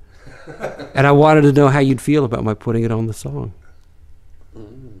for it. And I wanted to know how you'd feel about my putting it on the song.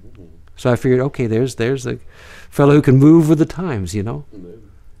 So I figured, okay, there's a fellow who can move with the times, you know.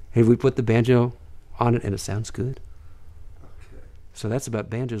 And we put the banjo on it, and it sounds good. Okay. So that's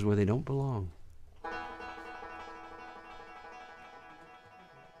about banjos where they don't belong. That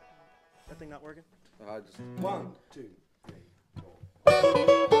thing not working? Just 1, 2, 3, 4.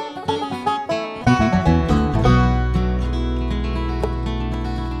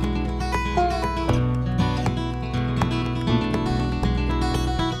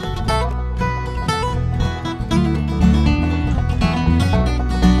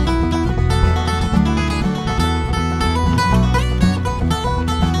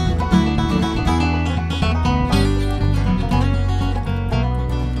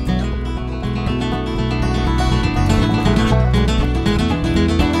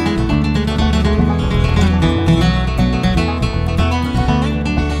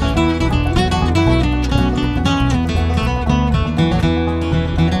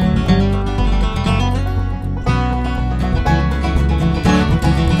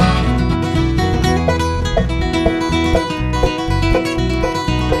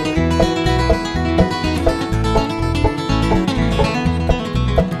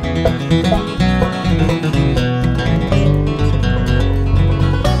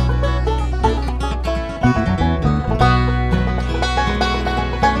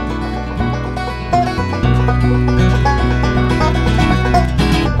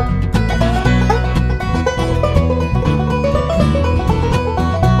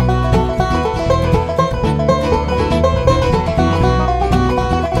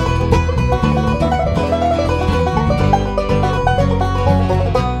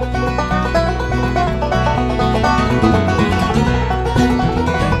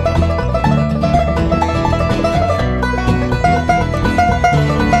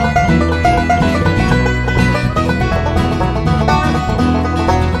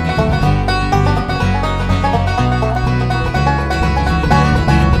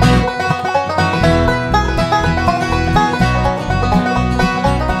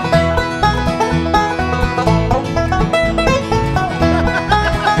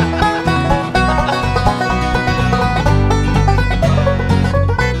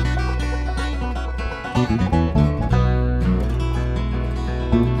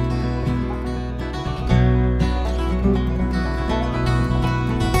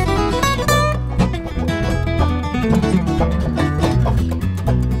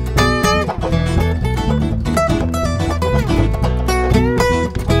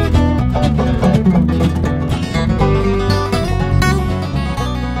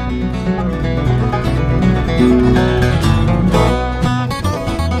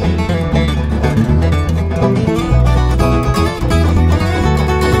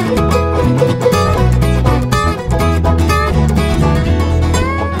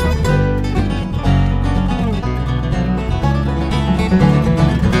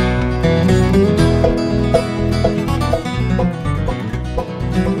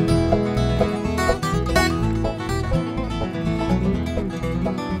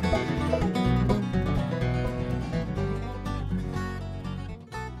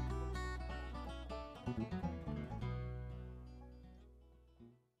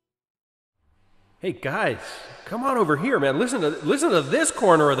 Hey guys, come on over here, man. Listen to this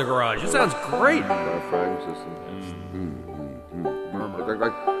corner of the garage. It sounds great.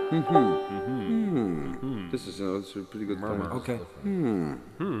 This is a pretty good time. Okay.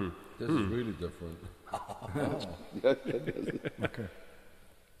 This is really different. Okay.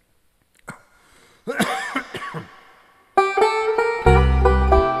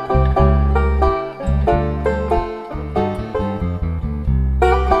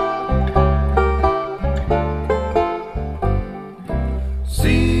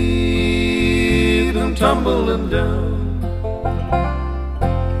 See them tumbling down,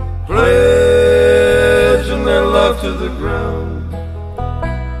 pledging their love to the ground.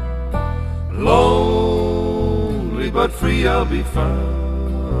 Lonely but free I'll be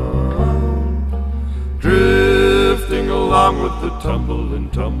found, drifting along with the tumble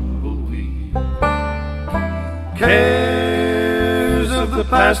and tumbleweed. Cares of the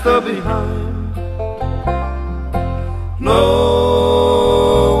past are behind,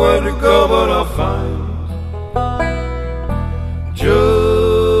 nowhere to go but I'll find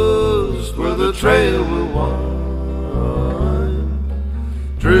just where the trail will wind.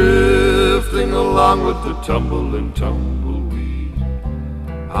 along with the tumbling tumbleweed.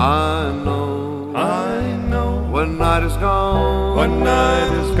 I know, when night is gone,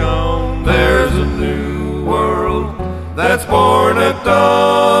 there's a new world that's born at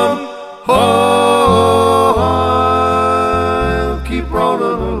dawn. Oh, I'll keep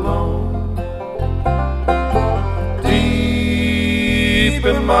rolling along. Deep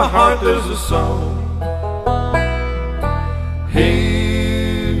in my heart there's a song.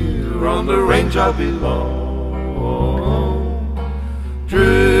 Here on the range I belong,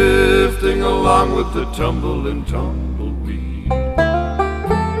 drifting along with the tumbling tumbleweed.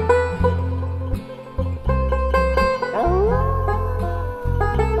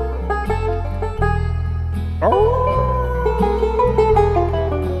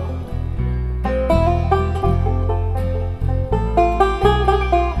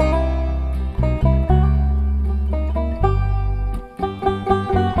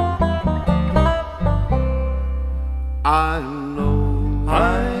 I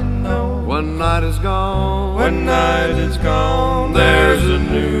know, when night is gone, there's a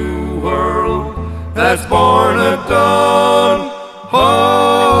new world that's born at dawn.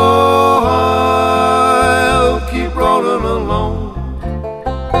 Oh, I'll keep rolling along.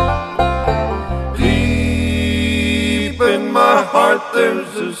 Deep in my heart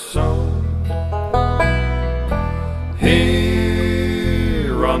there's a song.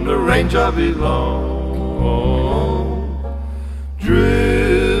 Here on the range I belong,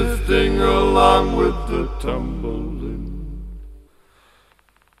 drifting along with the tumbling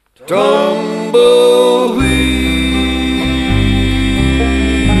tumbleweed.